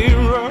the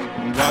mirror,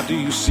 what do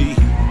you see?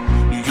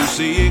 Do you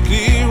see it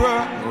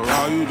clearer, or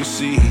are you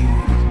deceived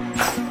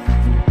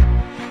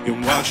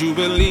in what you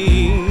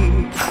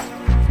believe?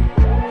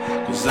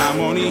 'Cause I'm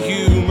only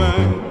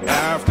human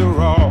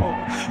after all,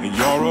 and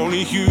you're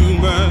only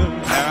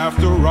human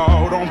after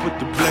all. Don't put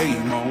the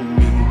blame on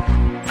me.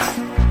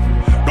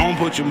 Don't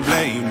put your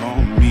blame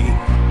on me.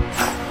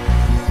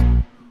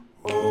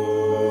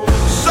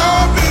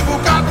 Some people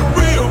got the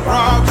real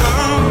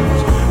problems.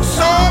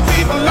 Some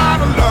people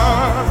out of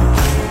love.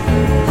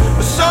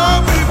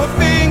 Some people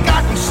think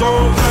I can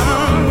solve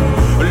them.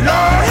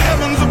 Lord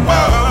heavens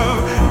above,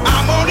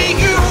 I'm only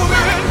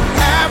human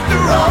after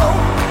all.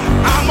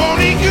 I'm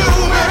only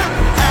human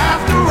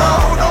after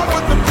all. Don't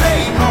put the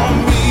blame on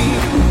me.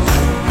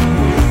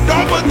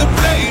 Don't put the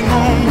blame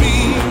on me.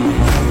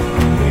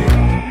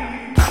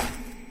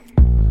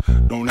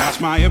 Don't ask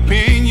my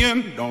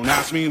opinion, don't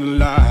ask me to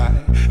lie,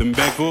 and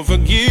beg for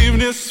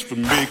forgiveness for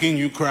making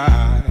you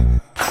cry.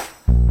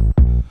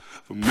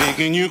 For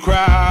making you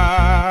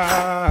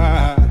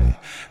cry.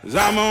 'Cause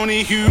I'm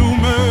only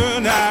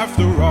human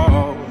after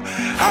all.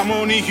 I'm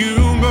only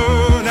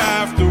human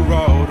after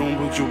all. Don't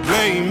put your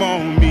blame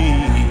on me.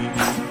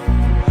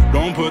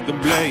 Don't put the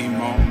blame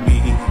on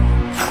me.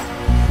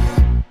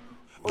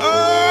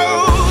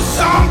 Oh,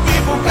 some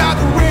people got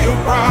the real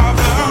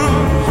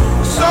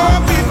problems.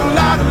 Some people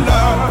out of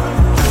love.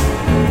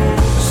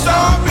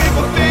 Some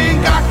people think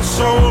I can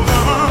solve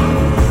them.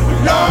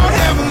 Lord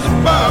heavens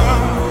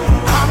above,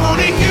 I'm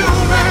only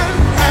human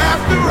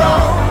after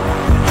all.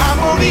 I'm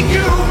only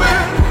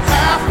human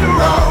after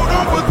all.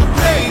 Don't put the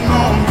blame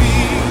on me.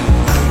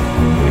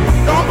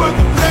 Don't put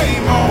the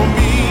blame on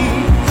me.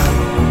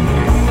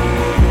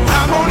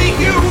 I'm only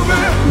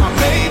human, I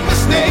made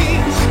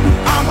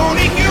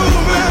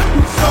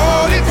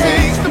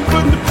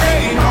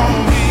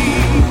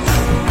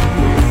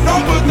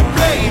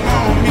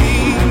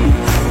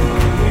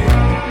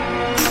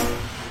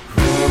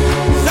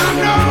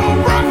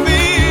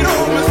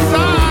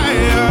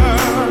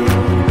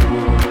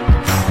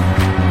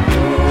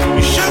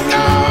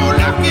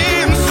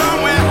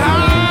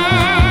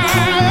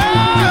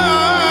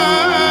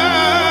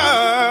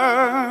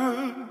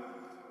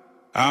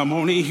I'm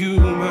only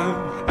human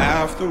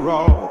after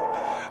all.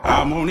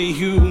 I'm only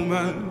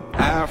human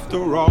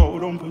after all.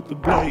 Don't put the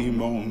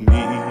blame on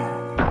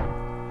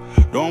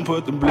me. Don't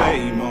put the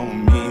blame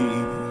on me.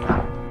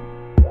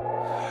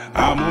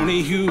 I'm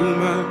only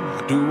human,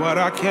 I do what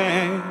I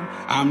can.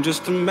 I'm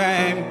just a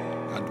man,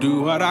 I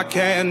do what I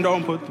can.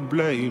 Don't put the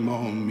blame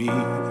on me.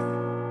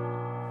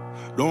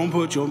 Don't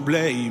put your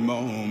blame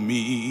on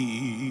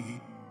me.